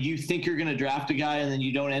then when you think you're going to draft a guy and then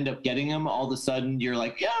you don't end up getting him, all of a sudden you're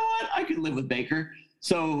like, you know what? I could live with Baker.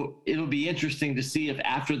 So it'll be interesting to see if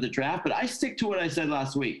after the draft, but I stick to what I said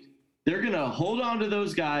last week. They're going to hold on to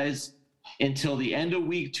those guys until the end of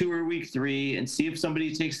week 2 or week 3 and see if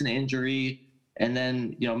somebody takes an injury. And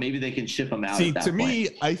then, maybe they can ship them out. See, to me,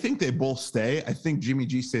 I think they both stay. I think Jimmy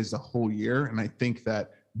G stays the whole year. And I think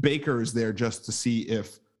that Baker is there just to see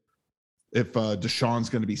if Deshaun's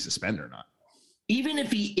going to be suspended or not. Even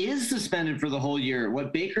if he is suspended for the whole year,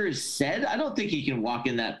 what Baker has said, I don't think he can walk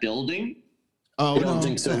in that building. Oh, I don't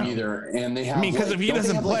think so either. And they have. I mean, because if he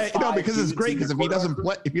doesn't play, because it's great. Because if he doesn't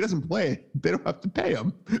play, they don't have to pay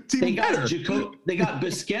him. They got they got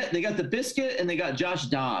Biscuit, they got the Biscuit, and they got Josh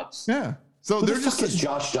Dobbs. Yeah. So they're just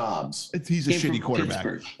Josh Dobbs. He's a shitty quarterback.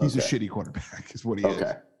 He's a shitty quarterback, is what he is.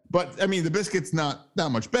 But I mean, the Biscuit's not that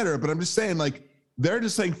much better. But I'm just saying, like, they're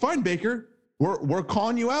just saying, fine, Baker. We're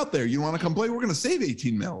calling you out there. You want to come play? We're going to save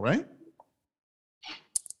 18 mil, right?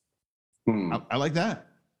 I like that.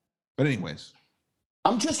 But anyways,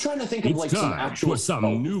 I'm just trying to think of like some actual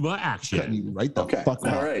Nuba action. Cutting you right the fuck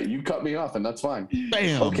off. All right, you cut me off, and that's fine.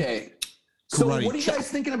 Bam. Okay. So, what are you guys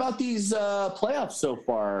thinking about these playoffs so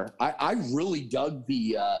far? I really dug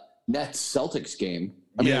the Nets Celtics game.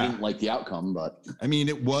 I mean, I didn't like the outcome, but I mean,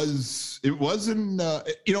 it wasn't.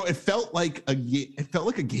 It felt like a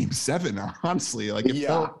game 7. Honestly, like it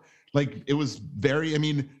felt like it was very. I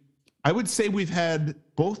mean, I would say we've had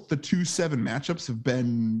both the 2-7 matchups have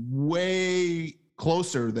been way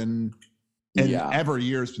closer than ever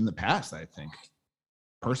years in the past. I think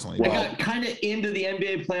personally, I got kind of into the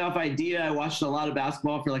NBA playoff idea. I watched a lot of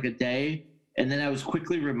basketball for like a day, and then I was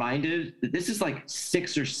quickly reminded that this is like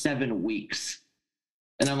 6 or 7 weeks.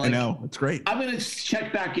 And I'm like, I know, it's great. I'm going to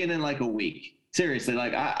check back in like a week. Seriously,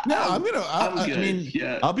 like I'll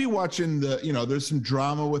be watching there's some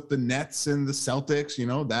drama with the Nets and the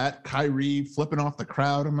Celtics, that Kyrie flipping off the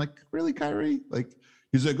crowd. I'm like, really, Kyrie? Like,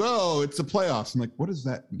 he's like, oh, it's the playoffs. I'm like, what does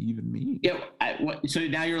that even mean? Yeah. So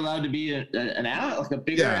now you're allowed to be an ass, like a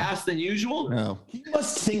bigger ass than usual? No. He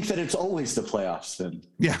must think that it's always the playoffs then.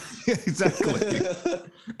 Yeah, exactly.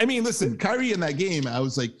 I mean, listen, Kyrie in that game, I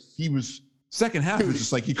was like, second half, it was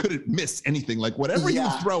just like he couldn't miss anything. Like whatever he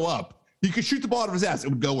would throw up, he could shoot the ball out of his ass, it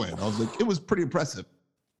would go in. I was like, it was pretty impressive.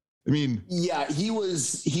 I mean, yeah, he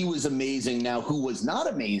was amazing. Now, who was not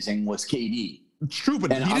amazing was KD. It's true,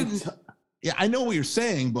 but he didn't. Yeah, I know what you're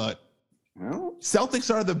saying, but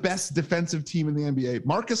Celtics are the best defensive team in the NBA.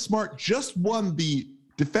 Marcus Smart just won the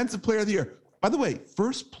Defensive Player of the Year. By the way,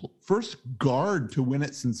 first guard to win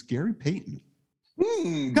it since Gary Payton.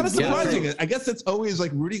 Kind of surprising. Yeah. I guess it's always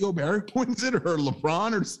like Rudy Gobert wins it or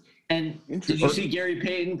LeBron or. And did you see Gary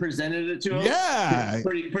Payton presented it to him? Yeah,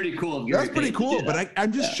 pretty cool. That's pretty cool. But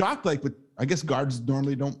I'm just shocked. Like, with I guess guards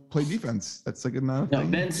normally don't play defense. That's like another thing.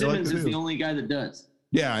 Ben Simmons is the only guy that does.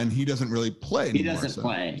 Yeah, and he doesn't really play anymore. He doesn't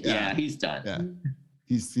play. Yeah, he's done. Yeah,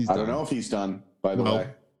 he's I don't know if he's done. By the way,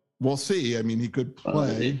 we'll see. I mean, he could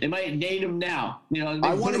play. They might name him now. You know,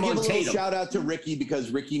 I want to give a little shout out to Ricky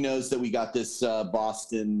because Ricky knows that we got this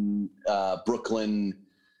Boston Brooklyn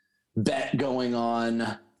bet going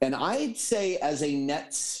on. And I'd say, as a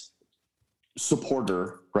Nets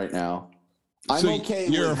supporter right now, I'm okay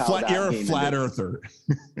with how that you're a flat earther.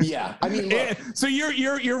 Yeah, I mean, look, so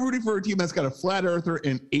you're rooting for a team that's got a flat earther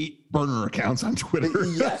and 8 burner accounts on Twitter.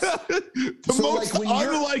 Yes, the most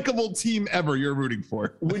unlikable team ever. You're rooting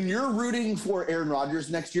for. When you're rooting for Aaron Rodgers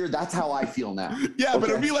next year, that's how I feel now. Yeah, but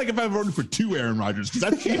it'd be like if I voted for 2 Aaron Rodgers because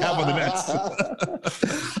that's what you have on the Nets.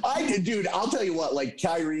 Dude, I'll tell you what. Like,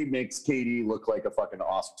 Kyrie makes KD look like a fucking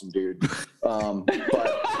awesome dude. But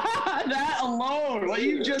that alone, what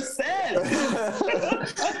you just said.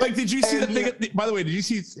 Like, did you see the thing? By the way, did you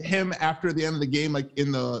see him after the end of the game, like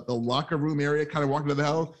in the locker room area, kind of walking to the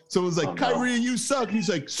hell? So it was like, Kyrie, you suck. He's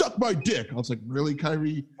like, suck my dick. I was like, really,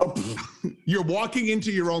 Kyrie? You're walking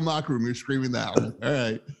into your own locker room. You're screaming that. Like, all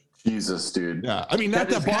right. Jesus, dude. Yeah. I mean, not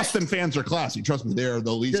that Boston fans are classy. Trust me, they're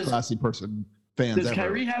the least classy fans does ever.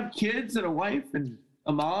 Kyrie have kids and a wife and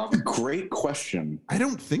a mom? Great question. I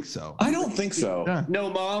don't think so. I don't think so. Yeah. No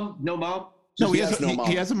mom? No, he has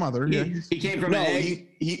a mother. He came from an egg.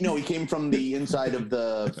 He came from the inside of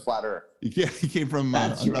the flat Earth. Yeah, he came from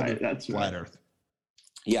That's flat Earth.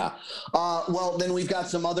 Yeah. Well, then we've got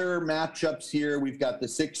some other matchups here. We've got the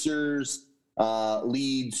Sixers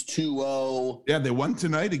leads 2-0. Yeah, they won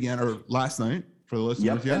tonight again, or last night for the listeners.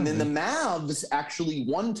 Yep. Yeah, and then the Mavs actually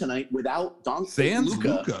won tonight without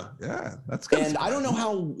Luka. Yeah, that's good. And I don't know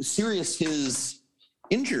how serious his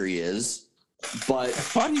injury is. But I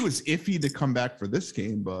thought he was iffy to come back for this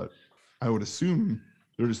game, but I would assume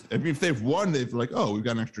if they've won, they've like, oh, we've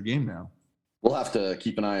got an extra game now. We'll have to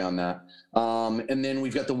keep an eye on that. And then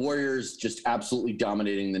we've got the Warriors just absolutely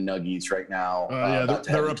dominating the Nuggies right now.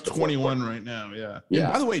 They're up 21 right now. Yeah.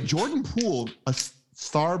 And by the way, Jordan Poole, a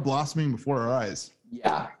star blossoming before our eyes.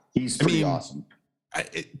 Yeah, he's pretty awesome.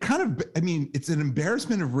 It's an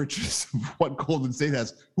embarrassment of riches of what Golden State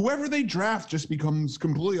has. Whoever they draft just becomes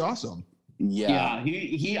completely awesome. Yeah.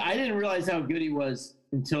 He I didn't realize how good he was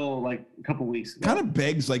until like a couple weeks ago. Kind of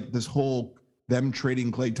begs like this whole them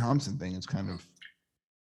trading Klay Thompson thing is kind of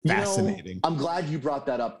fascinating. I'm glad you brought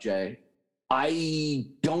that up, Jay. I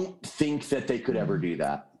don't think that they could ever do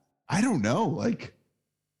that. I don't know.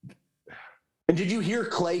 And did you hear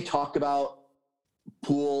Klay talk about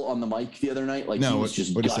Poole on the mic the other night? He was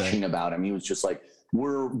just gushing about him. He was just like,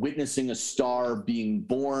 we're witnessing a star being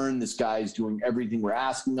born. This guy's doing everything we're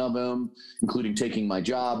asking of him, including taking my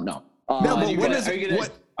job. No. But are you going to take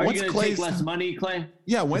less money, Klay?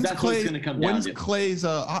 Yeah, when's Klay's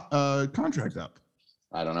contract up?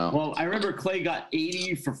 I don't know. Well, I remember Klay got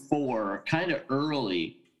 80 for 4 kind of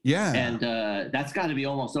early. Yeah. And that's got to be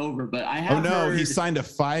almost over. But I have heard he signed a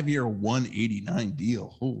 5-year, $189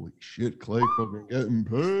 deal. Holy shit, Klay fucking getting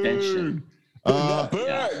paid.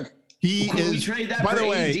 Yeah. He is. Trade that by for the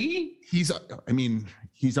way, AD?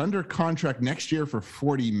 he's under contract next year for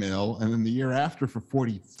 $40 million, and then the year after for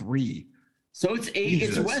 $43 million. So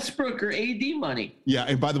it's Westbrook or AD money. Yeah,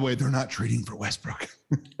 and by the way, they're not trading for Westbrook.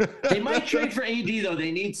 They might trade for AD though.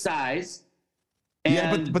 They need size.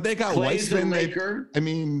 And but they got Weissman. I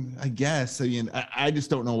guess. I just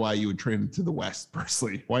don't know why you would trade him to the West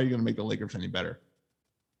personally. Why are you going to make the Lakers any better?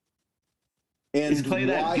 And is Klay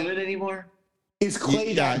that good anymore? Is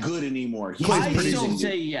Klay that good anymore? I still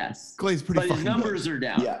say yes. Klay's pretty but his numbers are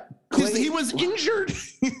down. Yeah. He was injured.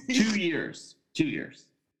 2 years. 2 years.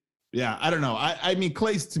 Yeah, I don't know.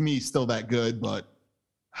 Klay's to me still that good, but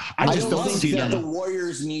I just don't think that the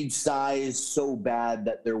Warriors need size so bad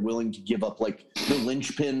that they're willing to give up the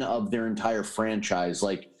linchpin of their entire franchise.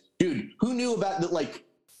 Dude, who knew about that?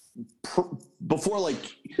 Before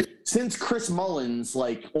since Chris Mullins,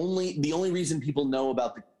 the only reason people know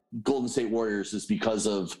about the Golden State Warriors is because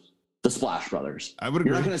of the Splash Brothers. I would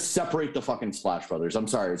agree. You're not going to separate the fucking Splash Brothers. I'm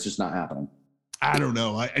sorry. It's just not happening. I don't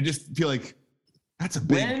know. I just feel like that's a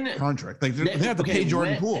big contract. They have to pay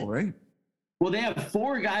Jordan Poole, right? Well, they have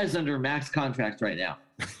 4 guys under max contract right now.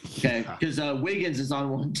 Okay, because Wiggins is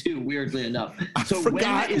on one too. Weirdly enough, so I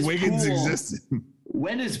forgot Wiggins existed.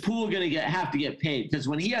 When is Poole going to have to get paid? Because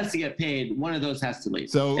when he has to get paid, one of those has to leave.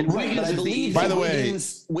 So, and right, but I believe, by the way,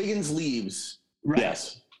 Wiggins leaves. Right.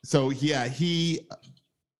 Yes. So yeah, he's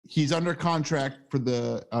under contract for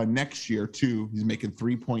the next year too. He's making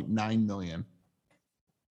 $3.9 million,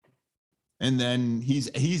 and then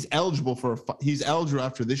he's eligible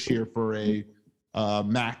after this year for a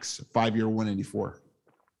max 5-year $184.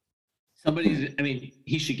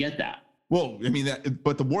 He should get that. Well, I mean,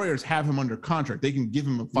 but the Warriors have him under contract. They can give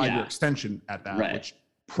him a 5-year extension at that, right. Which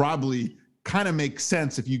probably kind of makes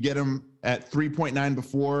sense if you get him at 3.9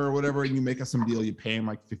 before or whatever, and you make us some deal, you pay him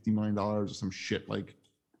like $50 million or some shit, like,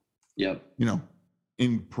 yep,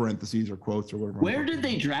 in parentheses or quotes or whatever. Where did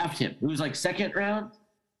they draft him? It was like 2nd round.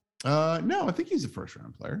 No, I think he's a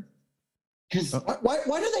 1st-round player. Because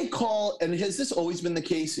why do they call? And has this always been the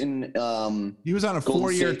case in? He was on a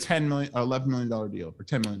 4-year, $11 million deal or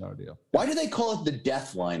 $10 million deal. Why do they call it the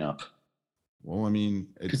death lineup? Well, I mean,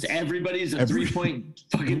 because everybody's a 3-point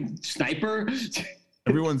fucking sniper.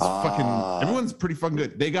 Everyone's pretty fucking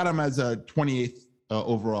good. They got him as a 28th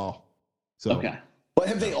overall. So okay, but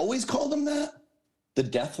have they always called him that? The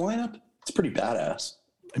death lineup? It's pretty badass.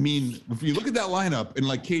 I mean, if you look at that lineup and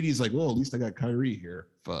like Katie's like, well, at least I got Kyrie here.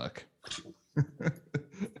 Fuck.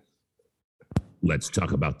 Let's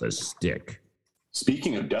talk about the stick.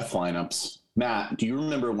 Speaking of death lineups, Matt, do you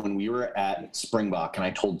remember when we were at Springbok and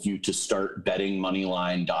I told you to start betting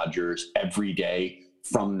Moneyline Dodgers every day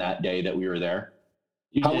from that day that we were there?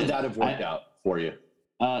 How would that have worked out for you?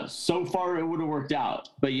 So far, it would have worked out.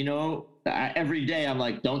 But, every day I'm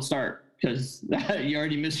like, don't start because you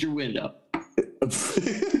already missed your window.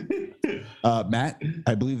 Matt,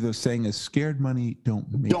 I believe the saying is scared money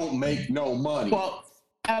don't make no money. Well,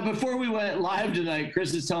 before we went live tonight,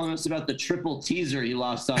 Chris is telling us about the triple teaser he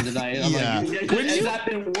lost on tonight. I'm like, has that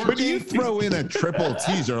been working? When you throw in a triple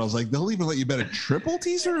teaser, I was like, they'll even let you bet a triple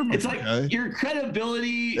teaser? It's like your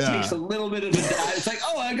credibility takes a little bit of a dive. It's like,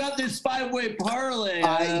 oh, I got this 5-way parlay.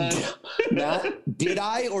 Matt, did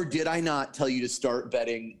I or did I not tell you to start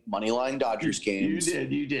betting Moneyline Dodgers games?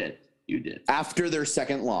 You did. After their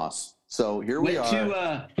 2nd loss. So here we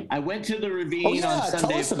are. I went to the Ravine on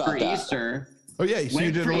Sunday for Easter. Oh yeah, so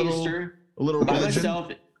you did a little by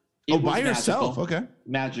myself. By yourself, okay.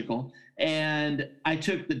 Magical. And I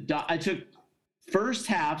took first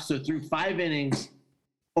half, so through 5 innings,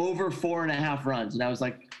 over 4.5 runs, and I was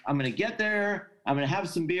like, I'm gonna get there. I'm gonna have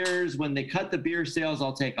some beers. When they cut the beer sales,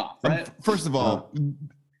 I'll take off. Right. First of all,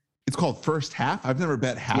 it's called first half. I've never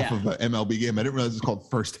bet half of an MLB game. I didn't realize it's called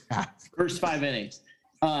first half. First 5 innings.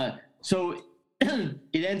 So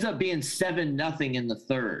it ends up being 7-0 in the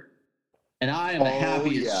 3rd. And I am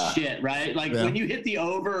happy as shit, right? Like when you hit the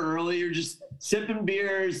over early, you're just sipping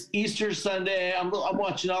beers. Easter Sunday, I'm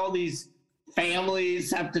watching all these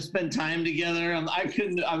families have to spend time together. I'm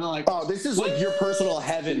like, oh, this is like your personal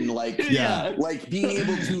heaven, like like being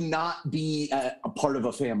able to not be a part of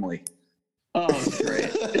a family. Oh,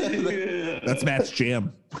 great. That's Matt's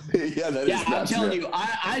jam. I'm telling you,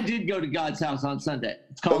 I did go to God's house on Sunday.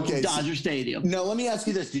 It's called Dodger Stadium. Now, let me ask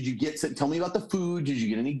you this. Tell me about the food. Did you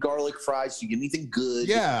get any garlic fries? Did you get anything good?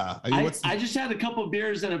 Yeah. I just had a couple of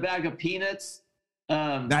beers and a bag of peanuts.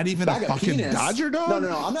 Not even a fucking Dodger dog?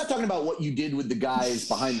 No. I'm not talking about what you did with the guys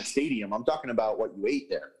behind the stadium. I'm talking about what you ate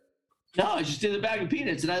there. No, I just did a bag of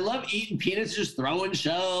peanuts, and I love eating peanuts, just throwing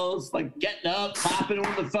shells, like getting up, clapping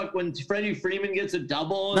when Freddie Freeman gets a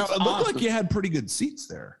double. Now, it looked like you had pretty good seats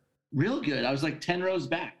there. Real good. I was like 10 rows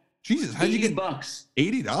back. Jesus, how'd you get $80?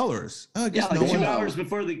 $80? I guess like 2 hours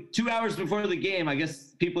before the game. I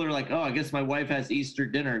guess people are like, oh, I guess my wife has Easter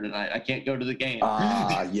dinner tonight. I can't go to the game.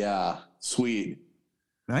 Yeah, sweet.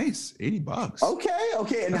 Nice, $80.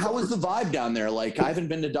 Okay. And how was the vibe down there? Like, I haven't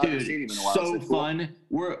been to Dodger Stadium in a while. So fun.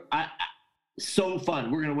 So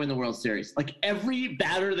fun. We're gonna win the World Series. Like every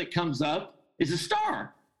batter that comes up is a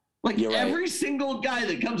star. Like every single guy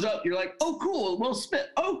that comes up, you're like, oh cool, Will Smith.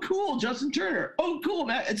 Oh cool, Justin Turner. Oh cool,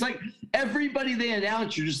 Matt. It's like everybody they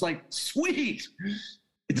announce, you're just like, sweet.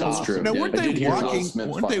 It's awesome. True. Now, weren't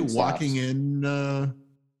they walking in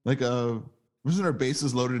wasn't there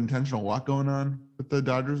bases loaded intentional walk going on with the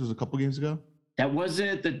Dodgers? It was a couple games ago. That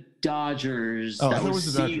wasn't the Dodgers. Oh, that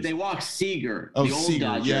was the Dodgers. They walked Seager. Oh, the old Seager.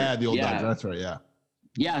 Dodger. Yeah, the old Dodger. That's right. Yeah.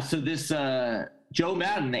 Yeah. So this Joe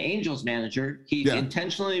Madden, the Angels manager, he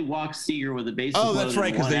intentionally walked Seager with a bases loaded. Oh, that's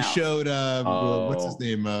right, because they showed what's his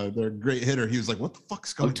name? Their great hitter. He was like, "What the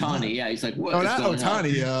fuck's going on?" Ohtani. Yeah, he's like, "What?" Oh, not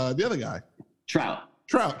Ohtani. The other guy. Trout.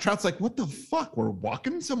 Trout's like, what the fuck? We're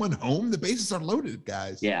walking someone home. The bases are loaded,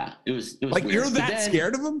 guys. Yeah, it was like weird. you're that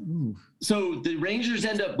scared of them. So the Rangers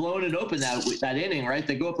end up blowing it open that inning, right?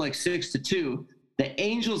 They go up like 6-2. The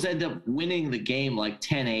Angels end up winning the game like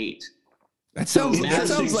 10-8. That sounds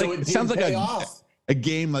like a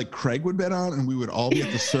game like Craig would bet on, and we would all be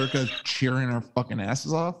at the Circa cheering our fucking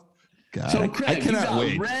asses off. God, so Craig, I cannot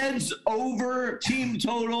wait. Reds over team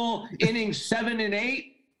total innings 7 and 8.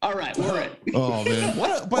 All right, we're in. Oh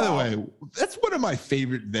man! By the way, that's one of my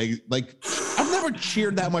favorite Vegas. Like, I've never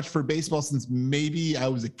cheered that much for baseball since maybe I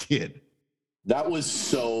was a kid. That was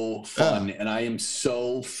so fun, and I am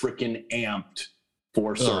so freaking amped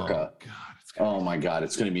for Circa. Oh my God,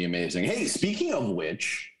 it's going to be amazing. Hey, speaking of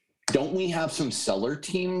which, don't we have some seller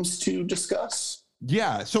teams to discuss?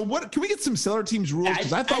 Yeah. So what? Can we get some seller teams rules?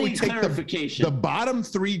 Because I thought we'd take the bottom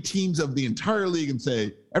 3 teams of the entire league and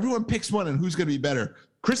say everyone picks one and who's going to be better.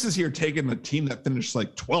 Chris is here taking the team that finished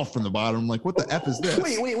like 12th from the bottom. Like, what the F is this?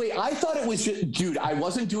 Wait. I thought it was just, dude, I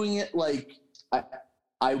wasn't doing it like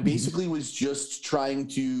I basically was just trying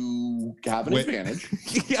to have an advantage.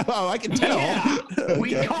 Yeah, I can tell. Yeah,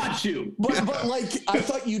 we caught you. But like, I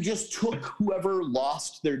thought you just took whoever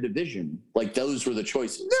lost their division. Like, those were the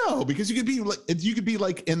choices. No, because you could be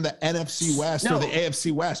like in the NFC West or the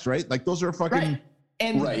AFC West, right? Like, those are fucking. Right.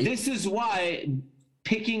 And this is why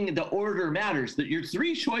picking the order matters. That your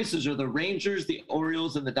 3 choices are the Rangers, the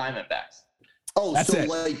Orioles, and the Diamondbacks. Oh, that's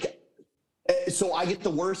so I get the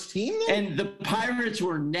worst team then? And the Pirates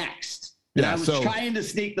were next. And I was trying to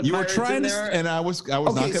sneak the Pirates in there. And I was not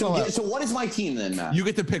going to let. So what is my team then, Matt? You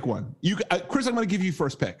get to pick one. Chris, I'm going to give you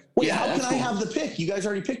first pick. Wait, how can I have the pick? You guys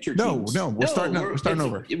already picked your teams. No, we're starting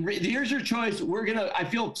over. Here's your choice. I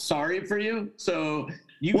feel sorry for you. So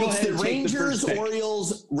you go ahead and take Rangers, the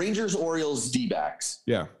first pick. Orioles, D-backs.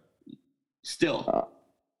 Yeah. Still.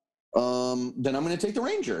 Then I'm going to take the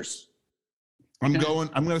Rangers. I'm going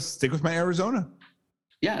to stick with my Arizona.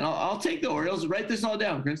 Yeah, and I'll take the Orioles. Write this all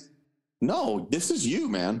down, Chris. No, this is you,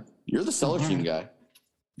 man. You're the seller team guy.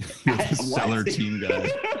 You're the seller team guy.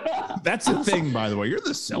 That's the thing, by the way. You're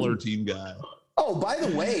the seller team guy. Oh, by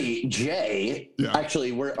the way, Jay. Yeah.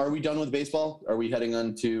 Actually, are we done with baseball? Are we heading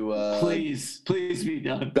on to? Please be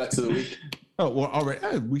done. Bets of the week. Oh well, all right.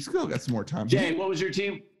 We still got some more time. Jay, what was your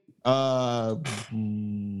team? What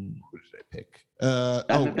did I pick?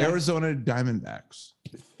 Arizona Diamondbacks,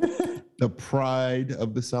 the pride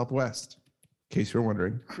of the Southwest. In case you're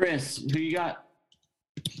wondering, Chris, who you got?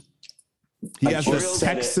 He has the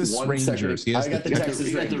Texas Rangers. I got the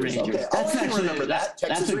Texas Rangers. Okay. That's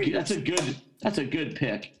actually that's a good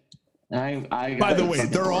pick. By the way,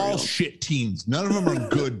 they're all shit teams. None of them are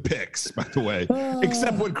good picks, by the way.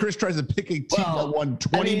 Except when Chris tries to pick a team that won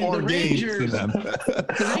 20 more games for them. I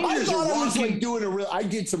thought I was like doing I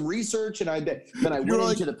did some research and then I went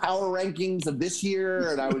into the power rankings of this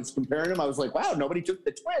year and I was comparing them. I was like, wow, nobody took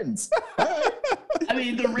the Twins. I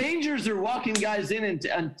mean, the Rangers are walking guys in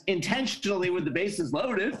intentionally with the bases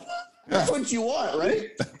loaded. That's what you want, right?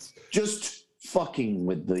 Just fucking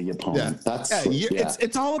with the opponent.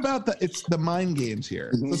 It's all about the mind games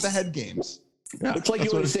here. It's the head games. Yeah, it's like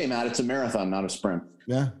you always say, Matt. It's a marathon, not a sprint.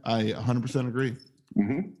 Yeah, I 100% agree.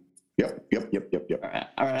 Mm-hmm. Yep.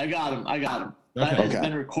 All right, I got him. Okay. That has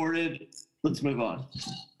been recorded. Let's move on.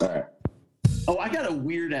 All right. Oh, I got a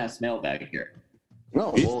weird ass mailbag here.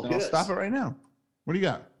 No, I'll stop it right now. What do you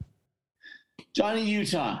got? Johnny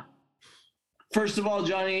Utah. First of all,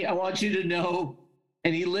 Johnny, I want you to know.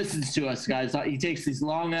 And he listens to us, guys. He takes these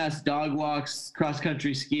long-ass dog walks,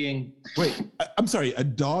 cross-country skiing. Wait, I'm sorry. A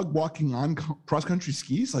dog walking on cross-country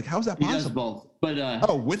skis? Like, how is that possible? He does both. But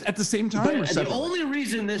at the same time? Or the only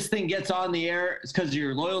reason this thing gets on the air is because of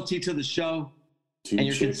your loyalty to the show and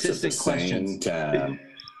your consistent questions.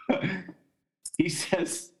 He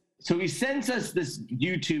says. So he sends us this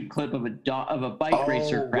YouTube clip of a bike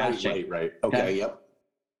racer crashing. Right. Okay. Yep.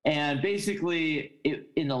 And basically,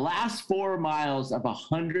 in the last 4 miles of a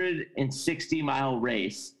 160-mile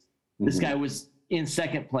race, this guy was in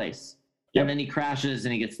second place. Yep. And then he crashes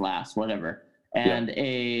and he gets last, whatever. And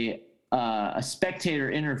a spectator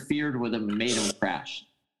interfered with him and made him crash.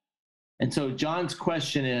 And so John's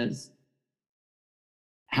question is,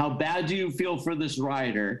 how bad do you feel for this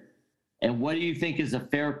rider? And what do you think is a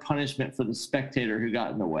fair punishment for the spectator who got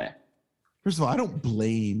in the way? First of all, I don't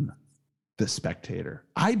blame the spectator.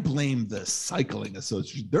 I blame the cycling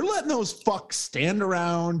association. They're letting those fucks stand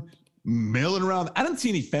around, milling around. I don't see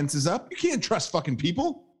any fences up. You can't trust fucking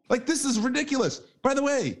people. Like, this is ridiculous. By the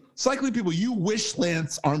way, cycling people, you wish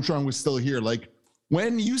Lance Armstrong was still here. Like,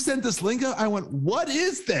 when you sent this link out, I went, what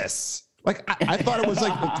is this? Like, I thought it was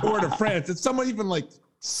like the Tour de France. It's someone even like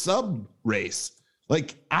sub race.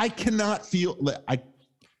 Like I cannot feel. I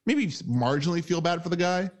maybe marginally feel bad for the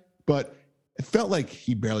guy, but it felt like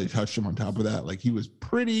he barely touched him. On top of that, like he was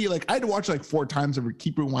pretty. Like I had to watch like 4 times and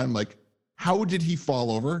keep rewind. Like how did he fall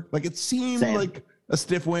over? Like it seemed like a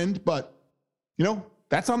stiff wind, but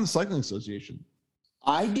that's on the Cycling Association.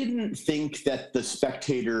 I didn't think that the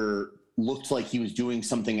spectator looked like he was doing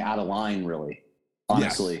something out of line, really,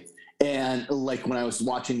 honestly. Yes. And like when I was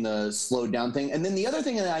watching the slowed down thing. And then the other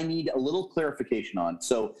thing that I need a little clarification on.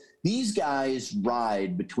 So these guys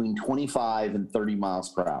ride between 25 and 30 miles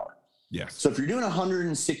per hour. Yes. So if you're doing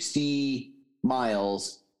 160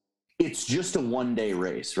 miles, it's just a 1-day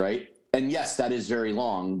race, right? And yes, that is very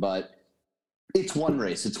long, but it's one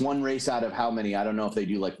race. It's one race out of how many? I don't know if they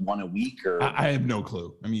do like one a week or. I have no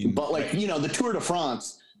clue. I mean, but like, the Tour de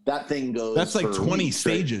France, that thing goes. That's like 20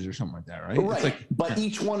 stages or something like that, right? Right. Like, but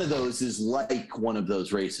each one of those is like one of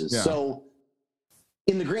those races. Yeah. So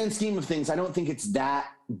in the grand scheme of things, I don't think it's that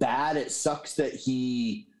bad. It sucks that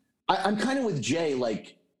I'm kind of with Jay.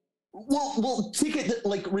 Like, well, take it.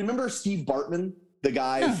 Like, remember Steve Bartman, the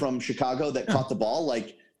guy from Chicago that caught the ball?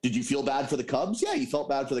 Like, did you feel bad for the Cubs? Yeah, you felt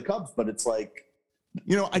bad for the Cubs, but it's like,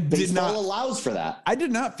 baseball allows for that. I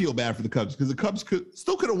did not feel bad for the Cubs because the Cubs could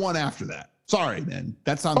have won after that. Sorry, man.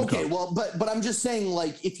 That's on the Cubs. Okay, well, but I'm just saying,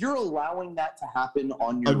 like, if you're allowing that to happen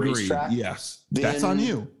on your racetrack, yes, that's on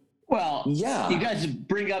you. Well, yeah, you guys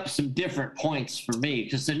bring up some different points for me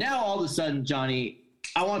because so now all of a sudden, Johnny,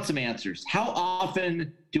 I want some answers. How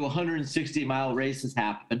often do 160-mile races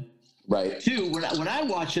happen? Right. 2, when I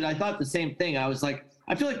watched it, I thought the same thing. I was like,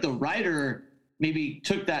 I feel like the rider maybe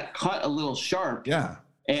took that cut a little sharp. Yeah.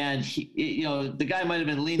 And he, the guy might have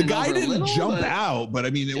been leaning. The guy over didn't a little, jump out, but I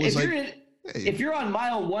mean, it was like. If you're on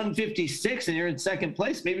mile 156 and you're in second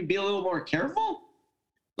place, maybe be a little more careful.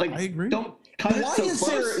 Like, I agree. Don't cut it so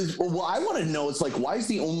close. Well, I want to know. It's like, why is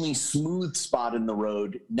the only smooth spot in the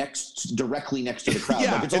road directly next to the crowd?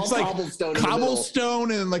 Yeah, like it's all like cobblestone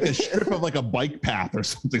and like a strip of like a bike path or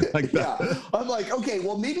something like that. Yeah, I'm like, okay,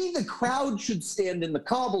 well, maybe the crowd should stand in the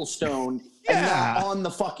cobblestone and not on the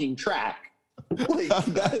fucking track. Like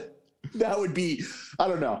that would be, I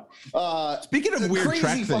don't know. Speaking of weird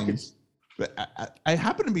track things. I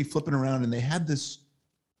happened to be flipping around and they had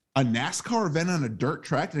a NASCAR event on a dirt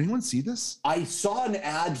track. Did anyone see this? I saw an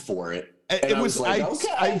ad for it. It was like,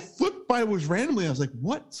 I flipped by, it was randomly. I was like,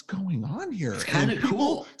 what's going on here? It's kind of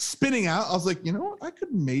cool. Spinning out. I was like, I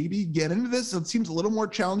could maybe get into this. It seems a little more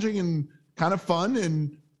challenging and kind of fun.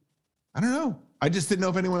 And I don't know. I just didn't know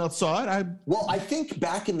if anyone else saw it. Well, I think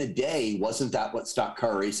back in the day, wasn't that what stock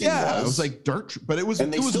car racing was? Yeah, it was like dirt, but it was,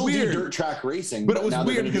 and they it was still weird. do dirt track racing. But it was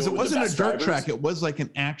weird because it wasn't a dirt track. It was like an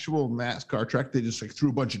actual NASCAR track. They just like threw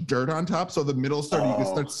a bunch of dirt on top. So the middle started, you could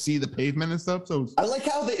start to see the pavement and stuff. So I like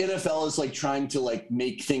how the NFL is like trying to like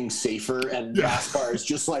make things safer, and NASCAR is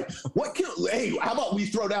just like, hey, how about we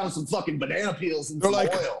throw down some fucking banana peels and some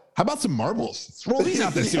oil? How about some marbles? Let's roll these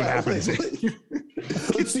out there, see what happens.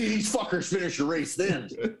 Let's see these fuckers finish the race then.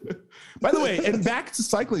 By the way, and back to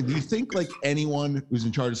cycling, do you think like anyone who's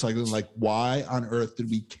in charge of cycling, like why on earth did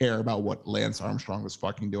we care about what Lance Armstrong was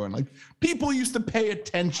fucking doing? Like people used to pay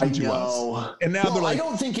attention to us. And now they're like, I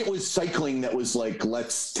don't think it was cycling that was like,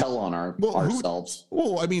 let's tell on ourselves.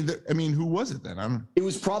 I mean, who was it then? It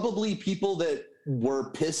was probably people that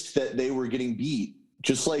were pissed that they were getting beat.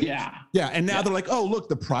 Just like and now they're like, oh look,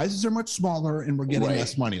 the prizes are much smaller and we're getting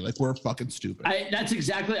less money. Like we're fucking stupid. That's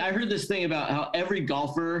exactly. I heard this thing about how every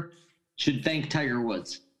golfer should thank Tiger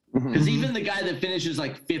Woods because even the guy that finishes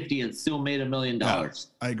like 50 and still made $1 million.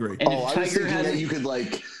 I agree. And if Tiger had, you could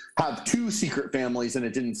like have 2 secret families and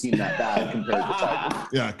it didn't seem that bad compared to Tiger.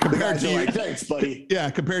 Yeah, compared to you, like, thanks, buddy. Yeah,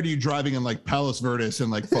 compared to you driving in like Palos Verdes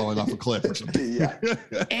and like falling off a cliff or something. Yeah,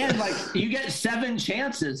 and like you get 7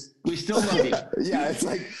 chances, we still love you. Yeah, it's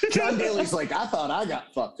like John Daly's like, I thought I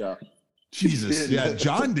got fucked up. Jesus, yeah,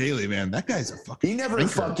 John Daly, man, that guy's a fucking. He never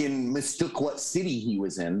fucking mistook what city he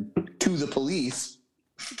was in to the police.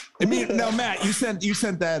 I mean, no, Matt, you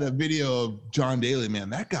sent that a video of John Daly, man.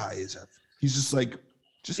 That guy he's just like.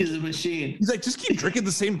 He's a machine. He's like, just keep drinking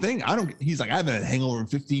the same thing. He's like, I haven't had a hangover in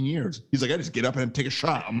 15 years. He's like, I just get up and take a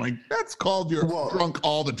shot. I'm like, that's called you're drunk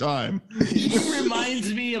all the time. He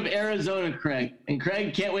reminds me of Arizona Craig. And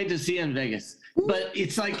Craig can't wait to see him in Vegas. But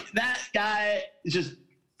it's like that guy just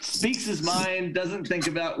speaks his mind, doesn't think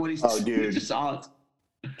about what he's dude. Just odd.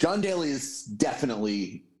 John Daly is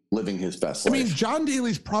definitely living his best life. I mean, John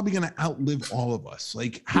Daly's probably going to outlive all of us.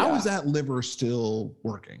 Like, how is that liver still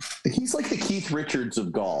working? He's like the Keith Richards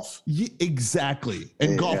of golf. Yeah, exactly.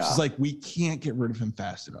 And golf is like, we can't get rid of him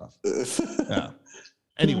fast enough. Yeah.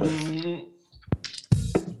 Anyway.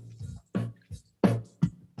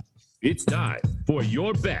 It's time for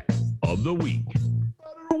your bet of the week.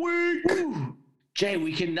 Ooh. Jay,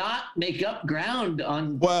 we cannot make up ground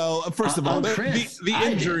on. Well, first of all, on the Chris.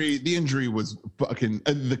 injury was fucking.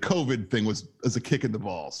 The COVID thing was a kick in the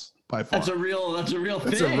balls by far. That's a real That's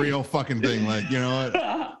thing. a real fucking thing. Like, you know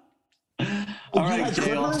what? All right,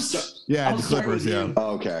 Jay. Yeah, the start Clippers. with Yeah. you.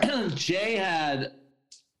 Oh, okay. Jay had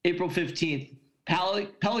April 15th.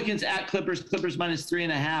 Pelicans at Clippers. Clippers minus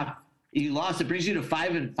 3.5. You lost. It brings you to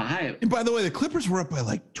 5-5. And by the way, the Clippers were up by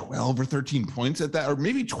like 12 or 13 points at that, or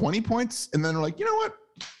maybe 20 points. And then they're like, you know what?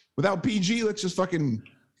 Without PG, let's just fucking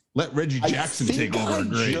let Reggie Jackson take over. I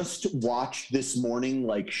Great. just watched this morning,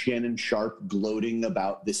 like Shannon Sharp gloating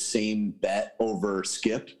about the same bet over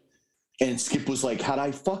Skip. And Skip was like, had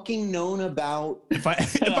I fucking known about If I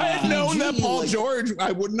had known that Paul like- George,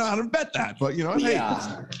 I would not have bet that. But you know what? Yeah.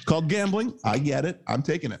 Hey, it's called gambling. I get it. I'm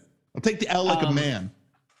taking it. I'll take the L like a man.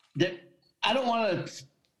 I don't want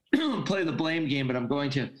to play the blame game, but I'm going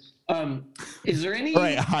to. Is there any? All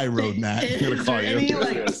right, high road, Matt. I'm gonna Is call there you. any,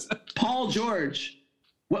 like, Paul George,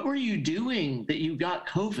 what were you doing that you got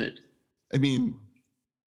COVID? I mean,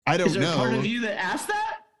 I don't Is there know. a part of you that asked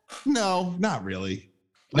that? No, not really.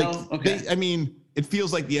 No? Okay. I mean, it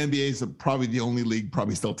feels like the NBA is probably the only league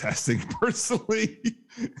probably still testing personally.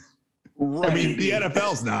 Right. I mean, the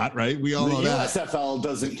NFL's not, right? We all the know that.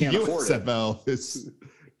 USFL can't afford it. USFL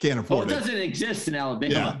can't Well, afford it it. doesn't exist in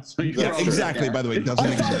Alabama. Yeah, So you yeah, throw it exactly. there. By the way, it doesn't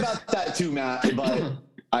I thought exist. about that too, Matt, but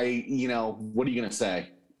what are you going to say?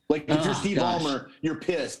 Like, if you're Oh, Steve gosh. Ballmer, you're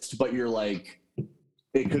pissed, but you're like,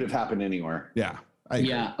 it could have happened anywhere. Yeah, I agree.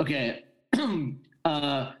 Yeah. Okay.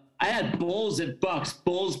 I had Bulls at Bucks.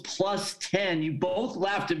 Bulls plus 10. You both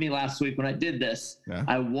laughed at me last week when I did this. Yeah.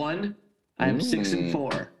 I won. I'm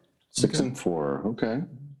 6-4. 6-4. Okay.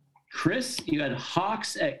 Chris, you had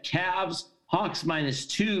Hawks at Cavs. Hawks minus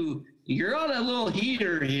 2. You're on a little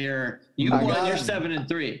heater here. You I won. got You're it.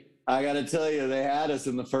 7-3. I got to tell you, they had us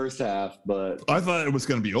in the first half, but I thought it was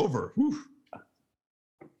going to be over. Whew.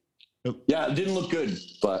 yeah, it didn't look good.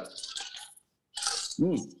 But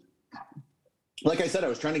like I said, I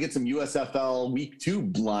was trying to get some USFL week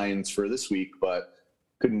 2 lines for this week, but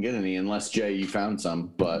couldn't get any unless, Jay, you found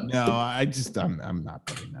some. But No, I'm not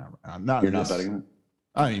betting that. I'm not. you're not betting it?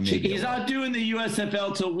 I mean, maybe He's not doing the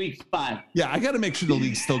USFL till week 5. Yeah, I got to make sure the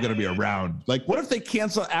league's still going to be around. Like, what if they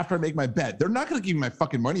cancel after I make my bet? They're not going to give me my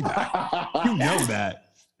fucking money back. You know that.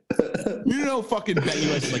 You know, fucking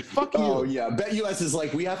BetUS is like, fuck you. Oh yeah, BetUS is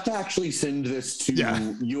like, we have to actually send this to Yeah.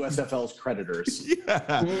 USFL's creditors.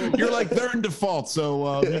 Yeah, you're like they're in default,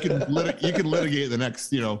 so you can litigate the next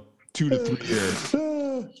 2 to 3 years.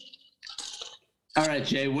 All right,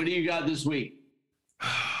 Jay, what do you got this week?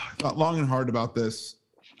 Thought long and hard about this.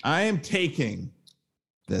 I am taking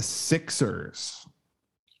the Sixers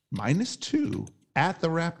 -2 at the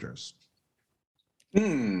Raptors.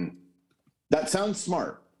 That sounds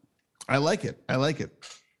smart. I like it.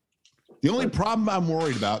 The only problem I'm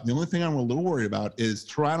worried about, the only thing I'm a little worried about is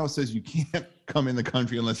Toronto says you can't come in the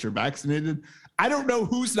country unless you're vaccinated. I don't know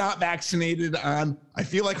who's not vaccinated on. I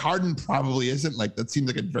feel like Harden probably isn't. Like, that seems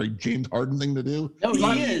like a very James Harden thing to do. No,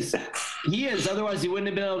 he is. He is. Otherwise, he wouldn't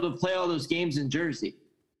have been able to play all those games in Jersey.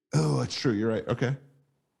 Oh, that's true. You're right. Okay.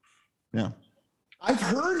 Yeah. I've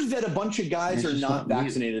heard that a bunch of guys It's are just not not weird.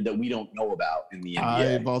 vaccinated that we don't know about in the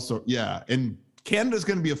NBA. I've also, yeah. And Canada's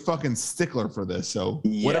going to be a fucking stickler for this. So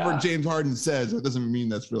whatever Yeah. James Harden says, it doesn't mean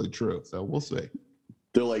that's really true. So we'll see.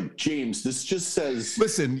 They're like, James, this just says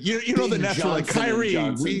Listen, you know the Big Nets are like, Johnson and Kyrie,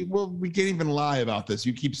 Johnson. we can't even lie about this.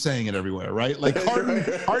 You keep saying it everywhere, right? Like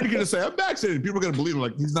Harden gonna say, I'm vaccinated. People are gonna believe him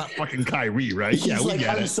like he's not fucking Kyrie, right? he's Yeah, we like,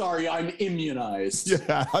 get I'm it. sorry, I'm immunized.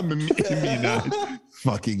 Yeah, I'm immunized.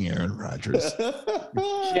 Fucking Aaron Rodgers.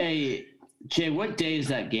 Jay, what day is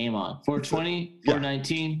that game on? 420?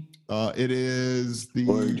 419? It is the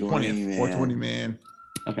 420, 20th. man. 420, man.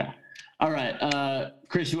 Okay. All right.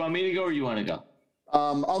 Chris, you want me to go or you want to go?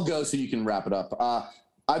 I'll go so you can wrap it up.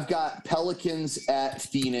 I've got Pelicans at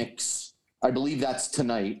Phoenix. I believe that's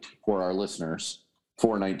tonight for our listeners.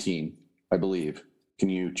 4:19, I believe. Can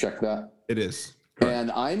you check that? It is. And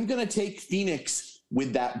I'm going to take Phoenix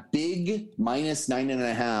with that big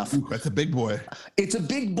 -9.5. Ooh, that's a big boy. It's a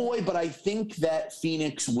big boy, but I think that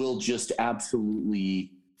Phoenix will just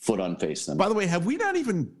absolutely foot unface them. By the way, have we not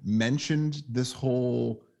even mentioned this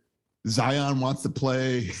whole Zion wants to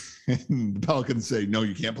play and the Pelicans say, no,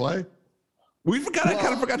 you can't play? I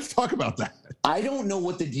kind of forgot to talk about that. I don't know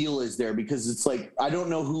what the deal is there because it's like, I don't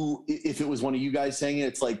know if it was one of you guys saying it.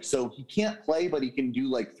 It's like, so he can't play, but he can do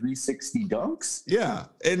like 360 dunks. Yeah.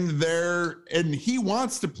 And he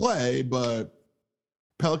wants to play, but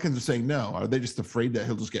Pelicans are saying no. Are they just afraid that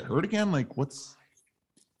he'll just get hurt again? Like,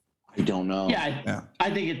 I don't know. Yeah, I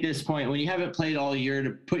think at this point, when you haven't played all year,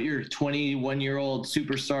 to put your 21-year-old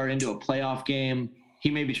superstar into a playoff game, he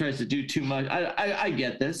maybe tries to do too much. I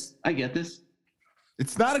get this.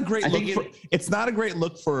 It's not a great look. It's not a great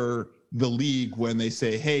look for the league when they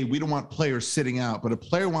say, "Hey, we don't want players sitting out," but a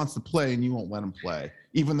player wants to play and you won't let him play,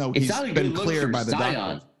 even though he's been cleared by the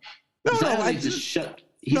doctor.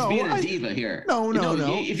 He's being a diva here. No.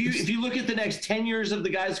 If you look at the next 10 years of the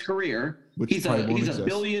guy's career, he's a $1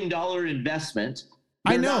 billion investment.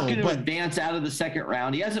 They're not going to advance out of the second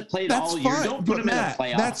round. He hasn't played all year. Don't put him in a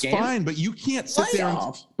playoff that's game. Fine, but you can't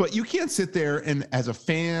sit there and as a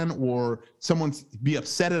fan or someone be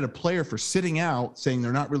upset at a player for sitting out, saying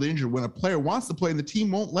they're not really injured when a player wants to play and the team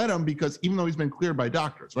won't let him because even though he's been cleared by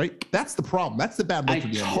doctors, right? That's the problem. That's the bad look for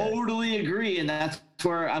the NBA. I totally agree, and that's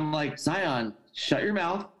where I'm like, Zion, shut your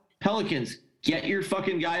mouth. Pelicans, get your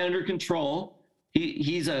fucking guy under control.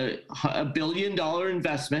 He's a $1 billion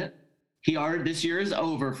investment. This year is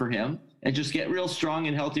over for him, and just get real strong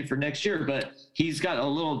and healthy for next year. But he's got a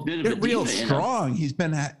little bit of a real strong. He's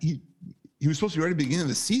been he was supposed to be ready at the beginning of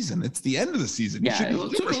the season. It's the end of the season. Yeah, it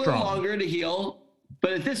took a little longer to heal,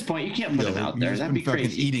 but at this point, you can't put him out there. That'd be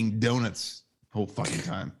crazy. Eating donuts the whole fucking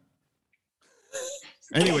time.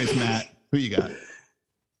 Anyways, Matt, who you got?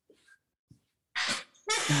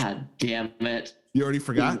 God damn it! You already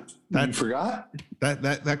forgot? You forgot?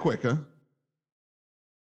 That quick, huh?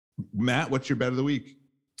 Matt, what's your bet of the week?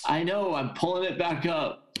 I know. I'm pulling it back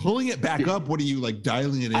up. Pulling it back up? What are you like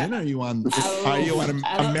dialing it in? Are you on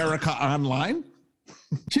America Online?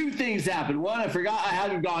 Two things happened. One, I forgot I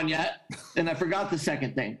hadn't gone yet, and I forgot the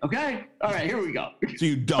second thing. Okay? All right, here we go. So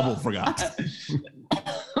you double forgot.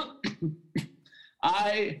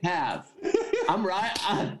 I have. I'm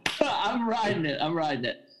riding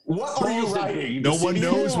it. What are you writing? No one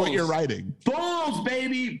knows what you're writing. Bulls,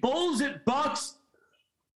 baby. Bulls at Bucks.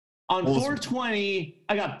 On 420,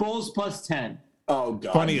 I got Bulls plus 10. Oh,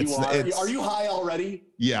 God. Funny, are you high already?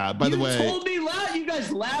 Yeah, by the way. You told me you guys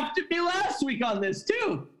laughed at me last week on this,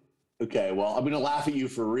 too. Okay, well, I'm going to laugh at you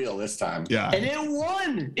for real this time. Yeah. And it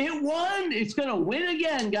won. It's going to win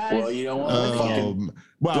again, guys. Well, you know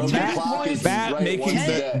what? Matt making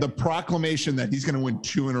the proclamation that he's going to win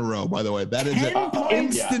 2 in a row, by the way. That is an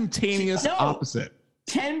instantaneous opposite.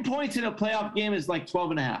 10 points in a playoff game is like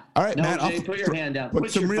 12 and a half. All right, Matt, put your hand down. Put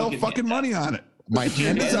some real fucking money on it. My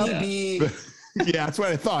hand is up. Yeah, that's what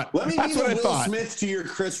I thought. Let me be the Will Smith to your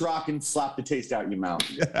Chris Rock and slap the taste out your mouth.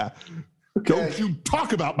 Yeah. Okay. Don't you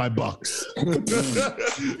talk about my Bucks.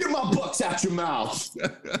 Get my Bucks out your mouth.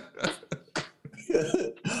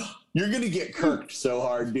 You're going to get kirked so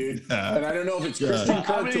hard, dude. And I don't know if it's Christian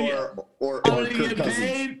Kirk or Kirk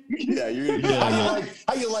Cousins. Yeah, you're going to get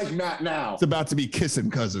how you like Matt now? It's about to be kissing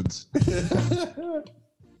cousins.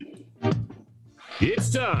 It's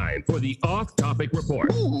time for the off-topic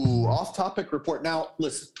report. Ooh, off-topic report. Now,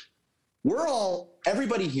 listen,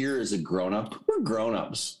 everybody here is a grown-up. We're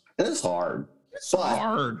grown-ups. And it's hard. It's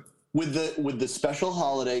hard. With the special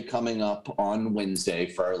holiday coming up on Wednesday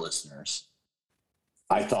for our listeners,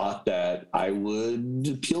 I thought that I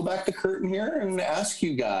would peel back the curtain here and ask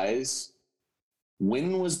you guys,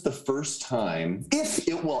 when was the first time,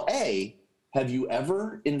 have you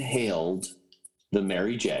ever inhaled the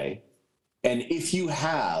Mary J? And if you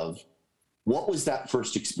have, what was that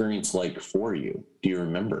first experience like for you? Do you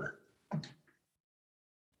remember?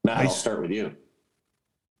 Matt, I'll start with you.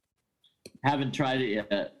 Haven't tried it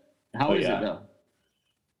yet. How is it though?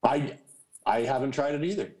 I haven't tried it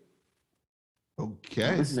either.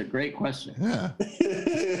 Okay. This is a great question. Yeah.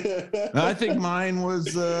 I think mine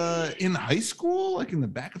was in high school, like in the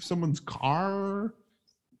back of someone's car.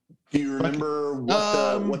 Do you remember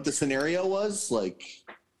what the scenario was? Like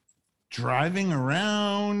driving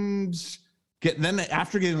around,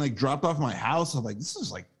 after getting like dropped off my house, I'm like, this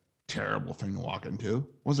is like terrible thing to walk into.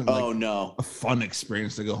 Wasn't like a fun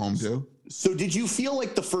experience to go home to. So did you feel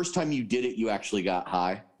like the first time you did it, you actually got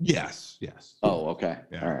high? Yes. Oh, okay.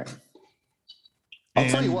 Yeah. All right. I'll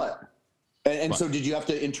tell you what. And so did you have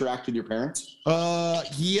to interact with your parents?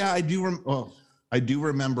 Yeah, I do. I do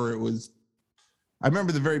remember I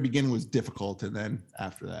remember the very beginning was difficult. And then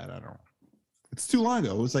after that, I don't know. It's too long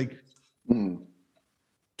ago. It was like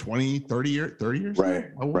 20, 30 years.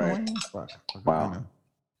 Right. Right. Wow.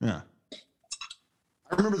 Yeah.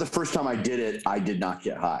 I remember the first time I did it, I did not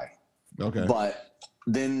get high. Okay. But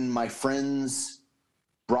then my friends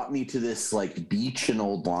brought me to this like beach in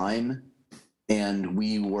Old Lyme, and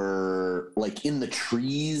we were like in the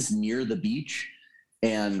trees near the beach,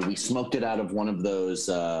 and we smoked it out of one of those,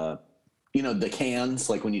 the cans,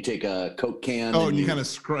 like when you take a Coke can. Oh, and you kind of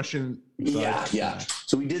scrush in. Yeah.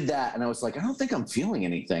 So we did that, and I was like, I don't think I'm feeling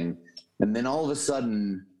anything. And then all of a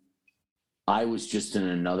sudden, I was just in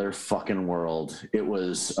another fucking world. It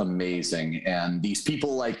was amazing. And these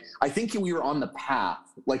people, like, I think we were on the path.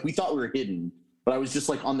 Like, we thought we were hidden, but I was just,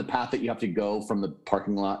 like, on the path that you have to go from the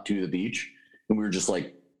parking lot to the beach. And we were just,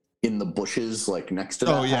 like, in the bushes, like, next to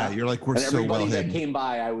that. Oh, yeah. You're like, we're and so well everybody hidden. that came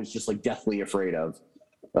by, I was just, like, deathly afraid of.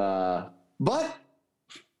 But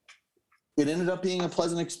it ended up being a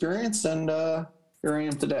pleasant experience, and here I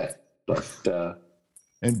am today. But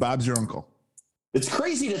and Bob's your uncle. It's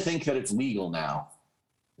crazy to think that it's legal now.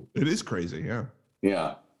 It is crazy, yeah.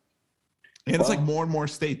 Yeah. And it's like more and more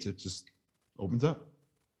states. It just opens up.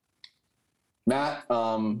 Matt,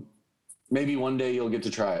 maybe one day you'll get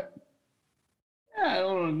to try it. Yeah, I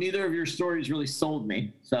don't know. Neither of your stories really sold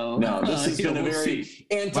me. So no, this has been a very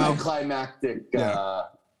anticlimactic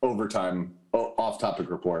overtime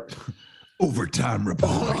off-topic report. Overtime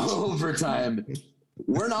report. Overtime.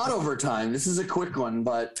 We're not overtime. This is a quick one,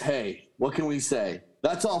 but hey, what can we say?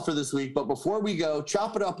 That's all for this week. But before we go,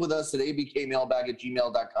 chop it up with us at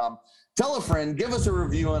abkmailbag@gmail.com. Tell a friend. Give us a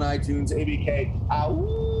review on iTunes. ABK.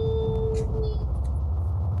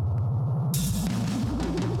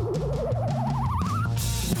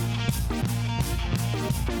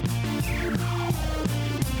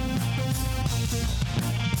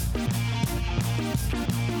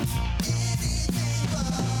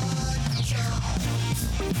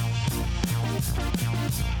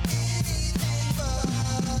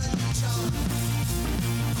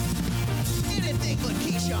 Anything but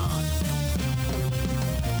Keyshawn.